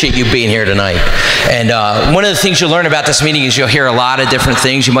appreciate you being here tonight. And one of the things you'll learn about this meeting is you'll hear a lot of different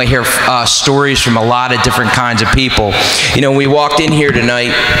things. You might hear stories from a lot of different kinds of people. When we walked in here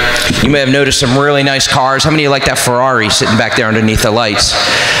tonight, you may have noticed some really nice cars. How many of you like that Ferrari sitting back there underneath the lights?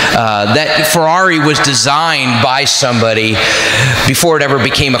 That Ferrari was designed by somebody before it ever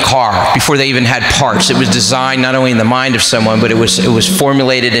became a car, before they even had parts. It was designed not only in the mind of someone, but it was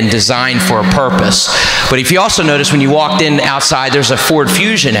formulated and designed for a purpose. But if you also notice, when you walked in outside, there's a Ford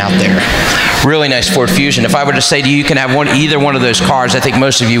Fusion out there. Really nice Ford Fusion. If I were to say to you, you can have either one of those cars, I think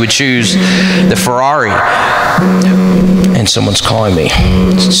most of you would choose the Ferrari. And someone's calling me.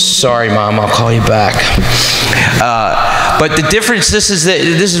 Sorry, Mom, I'll call you back. But the difference, this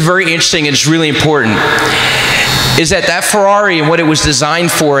is very interesting, and it's really important, is that Ferrari and what it was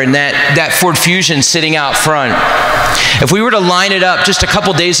designed for, and that Ford Fusion sitting out front, If we were to line it up just a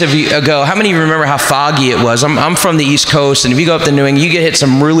couple days ago, how many of you remember how foggy it was? I'm from the East Coast, and if you go up to New England, you get hit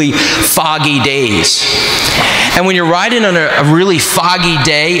some really foggy days. And when you're riding on a really foggy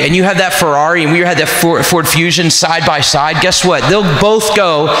day, and you have that Ferrari, and we had that Ford Fusion side by side, guess what? They'll both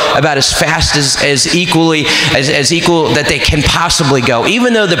go about as fast as equal that they can possibly go.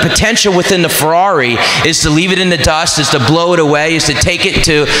 Even though the potential within the Ferrari is to leave it in the dust, is to blow it away, is to take it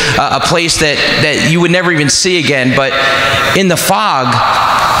to a place that you would never even see again. But in the fog,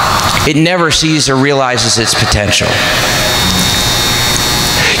 it never sees or realizes its potential.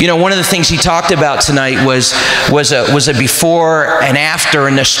 You know, one of the things he talked about tonight was a before and after,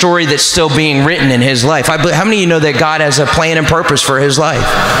 and the story that's still being written in his life. How many of you know that God has a plan and purpose for his life?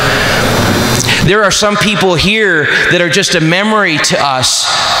 There are some people here that are just a memory to us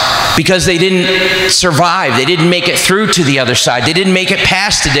because they didn't survive. They didn't make it through to the other side. They didn't make it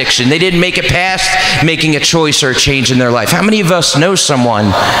past addiction. They didn't make it past making a choice or a change in their life. How many of us know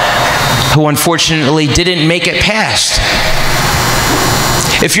someone who unfortunately didn't make it past?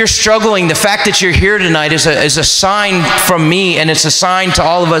 If you're struggling, the fact that you're here tonight is a sign from me, and it's a sign to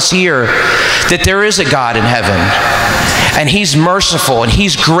all of us here that there is a God in heaven. And he's merciful, and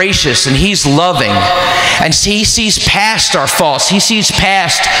he's gracious, and he's loving. And he sees past our faults. He sees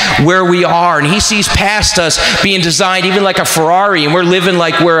past where we are, and he sees past us being designed even like a Ferrari, and we're living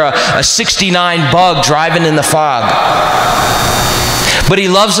like we're a 69 Bug driving in the fog. But he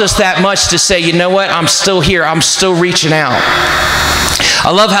loves us that much to say, you know what? I'm still here. I'm still reaching out. I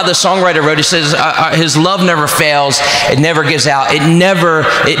love how the songwriter wrote. He says, his love never fails. It never gives out. It never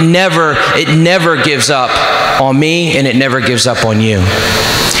gives up on me, and it never gives up on you.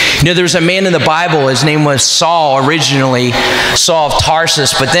 You know, there was a man in the Bible, his name was Saul originally, Saul of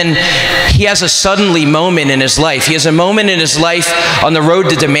Tarsus, but then he has a suddenly moment in his life. He has a moment in his life on the road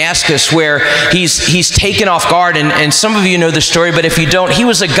to Damascus where he's taken off guard, and some of you know the story, but if you don't, he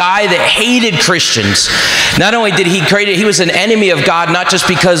was a guy that hated Christians. Not only did he was an enemy of God, not just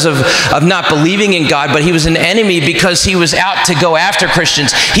because of not believing in God, but he was an enemy because he was out to go after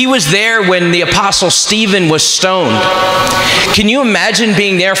Christians. He was there when the apostle Stephen was stoned. Can you imagine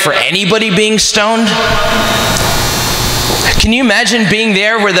being there for anybody being stoned? Can you imagine being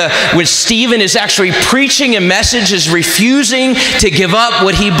there where Stephen is actually preaching a message, is refusing to give up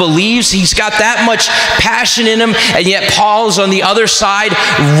what he believes? He's got that much passion in him, and yet Paul's on the other side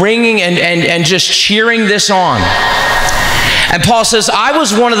ringing and just cheering this on. And Paul says, I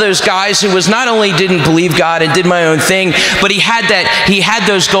was one of those guys who was not only didn't believe God and did my own thing, but he had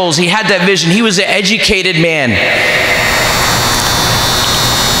those goals, he had that vision. He was an educated man.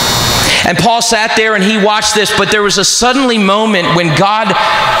 And Paul sat there and he watched this, but there was a suddenly moment when God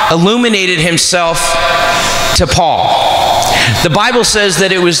illuminated himself to Paul. The Bible says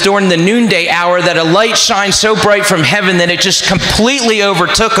that it was during the noonday hour that a light shined so bright from heaven that it just completely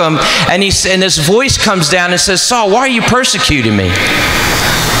overtook him. And his voice comes down and says, Saul, why are you persecuting me?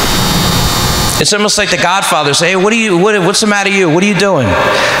 It's almost like the Godfather say, hey, what's the matter with you? What are you doing?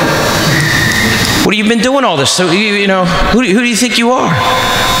 What have you been doing all this? So, who do you think you are?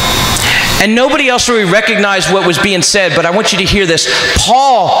 And nobody else really recognized what was being said, but I want you to hear this.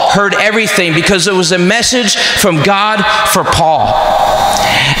 Paul heard everything because it was a message from God for Paul.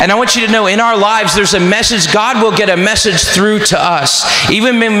 And I want you to know, in our lives, there's a message. God will get a message through to us.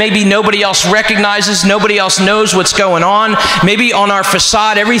 Even when maybe nobody else recognizes, nobody else knows what's going on. Maybe on our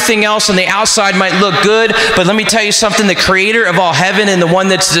facade, everything else on the outside might look good, but let me tell you something. The creator of all heaven and the one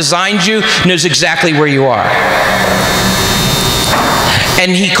that's designed you knows exactly where you are. And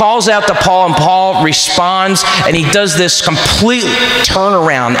he calls out to Paul, and Paul responds, and he does this complete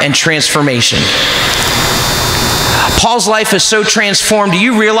turnaround and transformation. Paul's life is so transformed. Do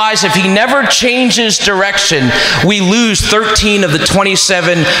you realize if he never changes direction, we lose 13 of the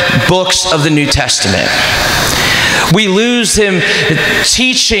 27 books of the New Testament? We lose him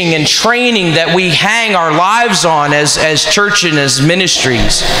teaching and training that we hang our lives on as church and as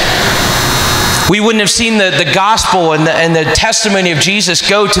ministries. We wouldn't have seen the gospel and the testimony of Jesus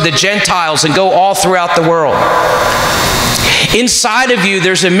go to the Gentiles and go all throughout the world. Inside of you,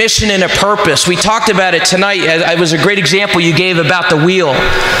 there's a mission and a purpose. We talked about it tonight. It was a great example you gave about the wheel.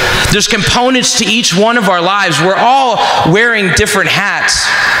 There's components to each one of our lives. We're all wearing different hats.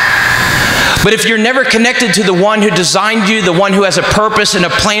 But if you're never connected to the one who designed you, the one who has a purpose and a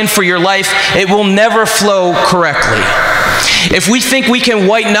plan for your life, it will never flow correctly. If we think we can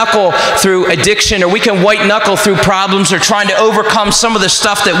white knuckle through addiction, or we can white knuckle through problems, or trying to overcome some of the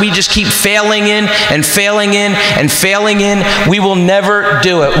stuff that we just keep failing in and failing in and failing in, we will never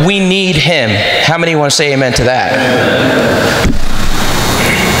do it. We need him. How many want to say amen to that?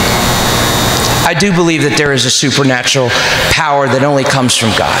 I do believe that there is a supernatural power that only comes from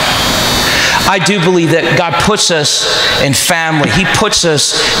God. I do believe that God puts us in family. He puts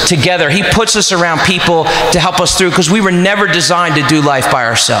us together. He puts us around people to help us through, because we were never designed to do life by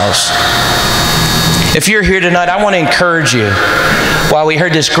ourselves. If you're here tonight, I want to encourage you, while we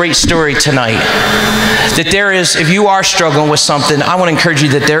heard this great story tonight, that there is, if you are struggling with something, I want to encourage you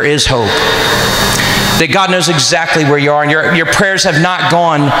that there is hope. That God knows exactly where you are, and your prayers have not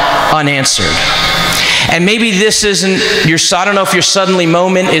gone unanswered. And maybe this isn't your, I don't know if your suddenly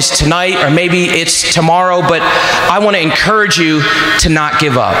moment is tonight or maybe it's tomorrow, but I want to encourage you to not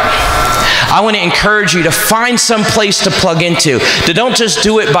give up. I want to encourage you to find some place to plug into. To don't just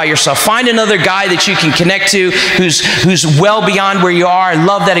do it by yourself. Find another guy that you can connect to who's well beyond where you are. I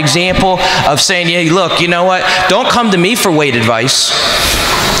love that example of saying, hey, look, you know what? Don't come to me for weight advice.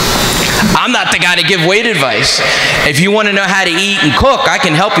 I'm not the guy to give weight advice. If you want to know how to eat and cook, I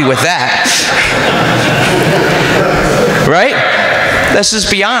can help you with that. Right? Let's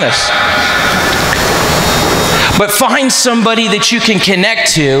just be honest. But find somebody that you can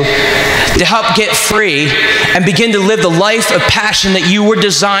connect to help get free and begin to live the life of passion that you were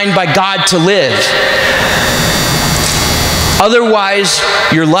designed by God to live. Otherwise,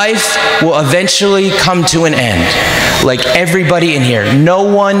 your life will eventually come to an end, like everybody in here. No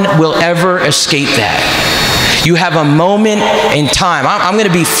one will ever escape that. You have a moment in time. I'm going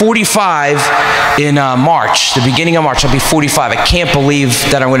to be 45 in March, the beginning of March. I'll be 45. I can't believe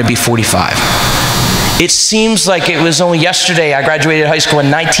that I'm going to be 45. It seems like it was only yesterday. I graduated high school in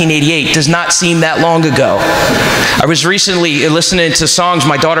 1988. It does not seem that long ago. I was recently listening to songs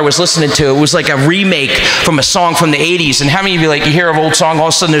my daughter was listening to. It was like a remake from a song from the 80s. And how many of you, like, you hear an old song, all of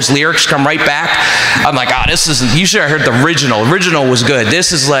a sudden there's lyrics come right back? I'm like, oh, this isn't, usually I heard the original. Original was good.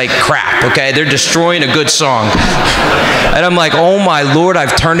 This is like crap, okay? They're destroying a good song. And I'm like, oh my Lord,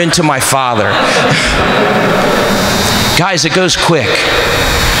 I've turned into my father. Guys, it goes quick.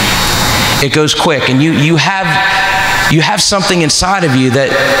 It goes quick, and you have something inside of you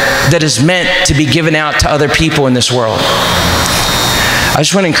that is meant to be given out to other people in this world. I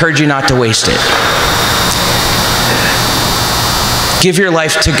just want to encourage you not to waste it. Give your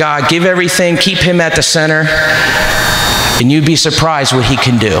life to God. Give everything. Keep Him at the center, and you'd be surprised what He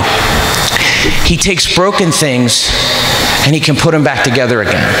can do. He takes broken things, and He can put them back together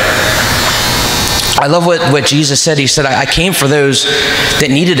again. I love what Jesus said. He said, I came for those that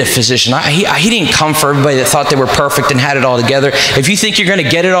needed a physician. He didn't come for everybody that thought they were perfect and had it all together. If you think you're going to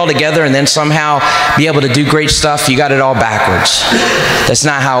get it all together and then somehow be able to do great stuff, you got it all backwards. That's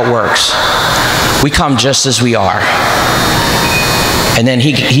not how it works. We come just as we are. And then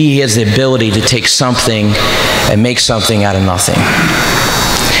he has the ability to take something and make something out of nothing.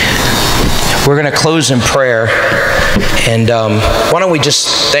 We're going to close in prayer. And why don't we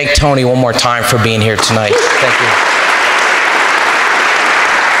just thank Tony one more time for being here tonight. Thank you.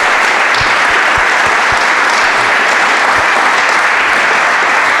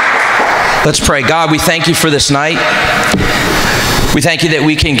 Let's pray. God, we thank you for this night. We thank you that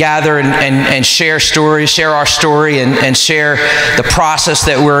we can gather and share stories, share our story, and share the process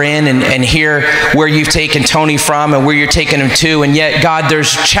that we're in, and hear where you've taken Tony from and where you're taking him to. And yet, God,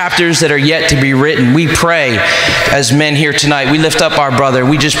 there's chapters that are yet to be written. We pray as men here tonight. We lift up our brother.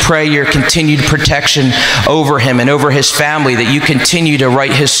 We just pray your continued protection over him and over his family, that you continue to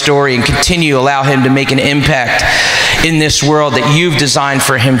write his story and continue to allow him to make an impact in this world that you've designed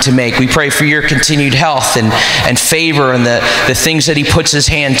for him to make. We pray for your continued health and favor and the things that he puts his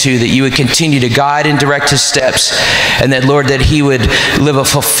hand to, that you would continue to guide and direct his steps, and that, Lord, that he would live a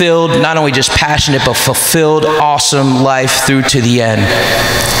fulfilled, not only just passionate, but fulfilled, awesome life through to the end.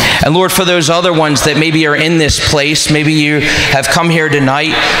 And Lord, for those other ones that maybe are in this place, maybe you have come here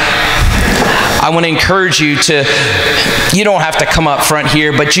tonight, I want to encourage you to, you don't have to come up front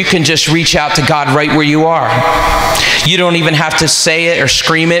here, but you can just reach out to God right where you are. You don't even have to say it or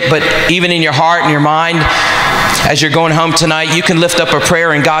scream it, but even in your heart and your mind, as you're going home tonight, you can lift up a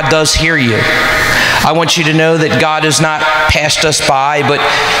prayer and God does hear you. I want you to know that God has not passed us by, but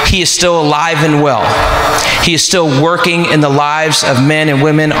He is still alive and well. He is still working in the lives of men and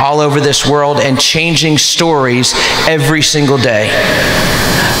women all over this world and changing stories every single day.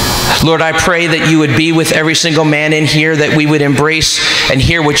 Lord, I pray that you would be with every single man in here, that we would embrace and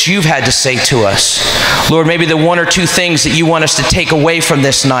hear what you've had to say to us. Lord, maybe the one or two things that you want us to take away from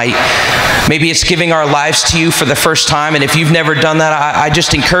this night, maybe it's giving our lives to you for the first time. And if you've never done that, I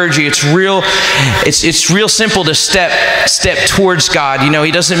just encourage you. It's real simple to step towards God. You know,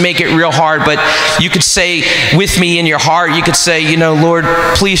 He doesn't make it real hard, but you could say with me in your heart, you could say, you know, Lord,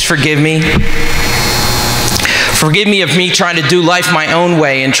 please forgive me. Forgive me of me trying to do life my own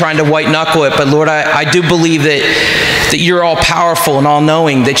way and trying to white knuckle it. But Lord, I do believe that you're all powerful and all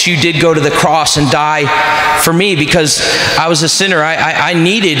knowing, that you did go to the cross and die for me because I was a sinner. I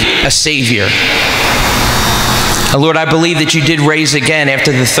needed a Savior. And Lord, I believe that you did raise again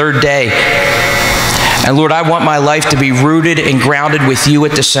after the third day. And Lord, I want my life to be rooted and grounded with you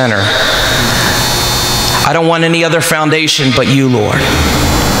at the center. I don't want any other foundation but you, Lord.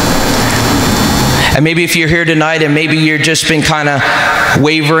 And maybe if you're here tonight and maybe you've just been kind of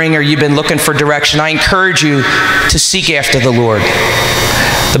wavering or you've been looking for direction, I encourage you to seek after the Lord.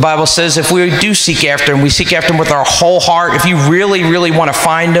 The Bible says if we do seek after him, we seek after him with our whole heart. If you really, really want to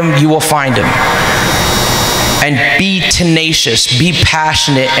find him, you will find him. And be tenacious, be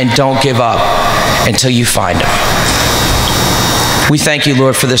passionate, and don't give up until you find him. We thank you,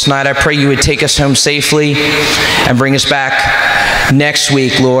 Lord, for this night. I pray you would take us home safely and bring us back next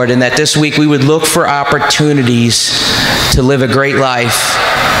week, Lord, and that this week we would look for opportunities to live a great life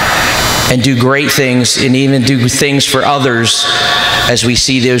and do great things and even do things for others as we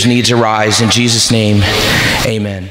see those needs arise. In Jesus' name, amen.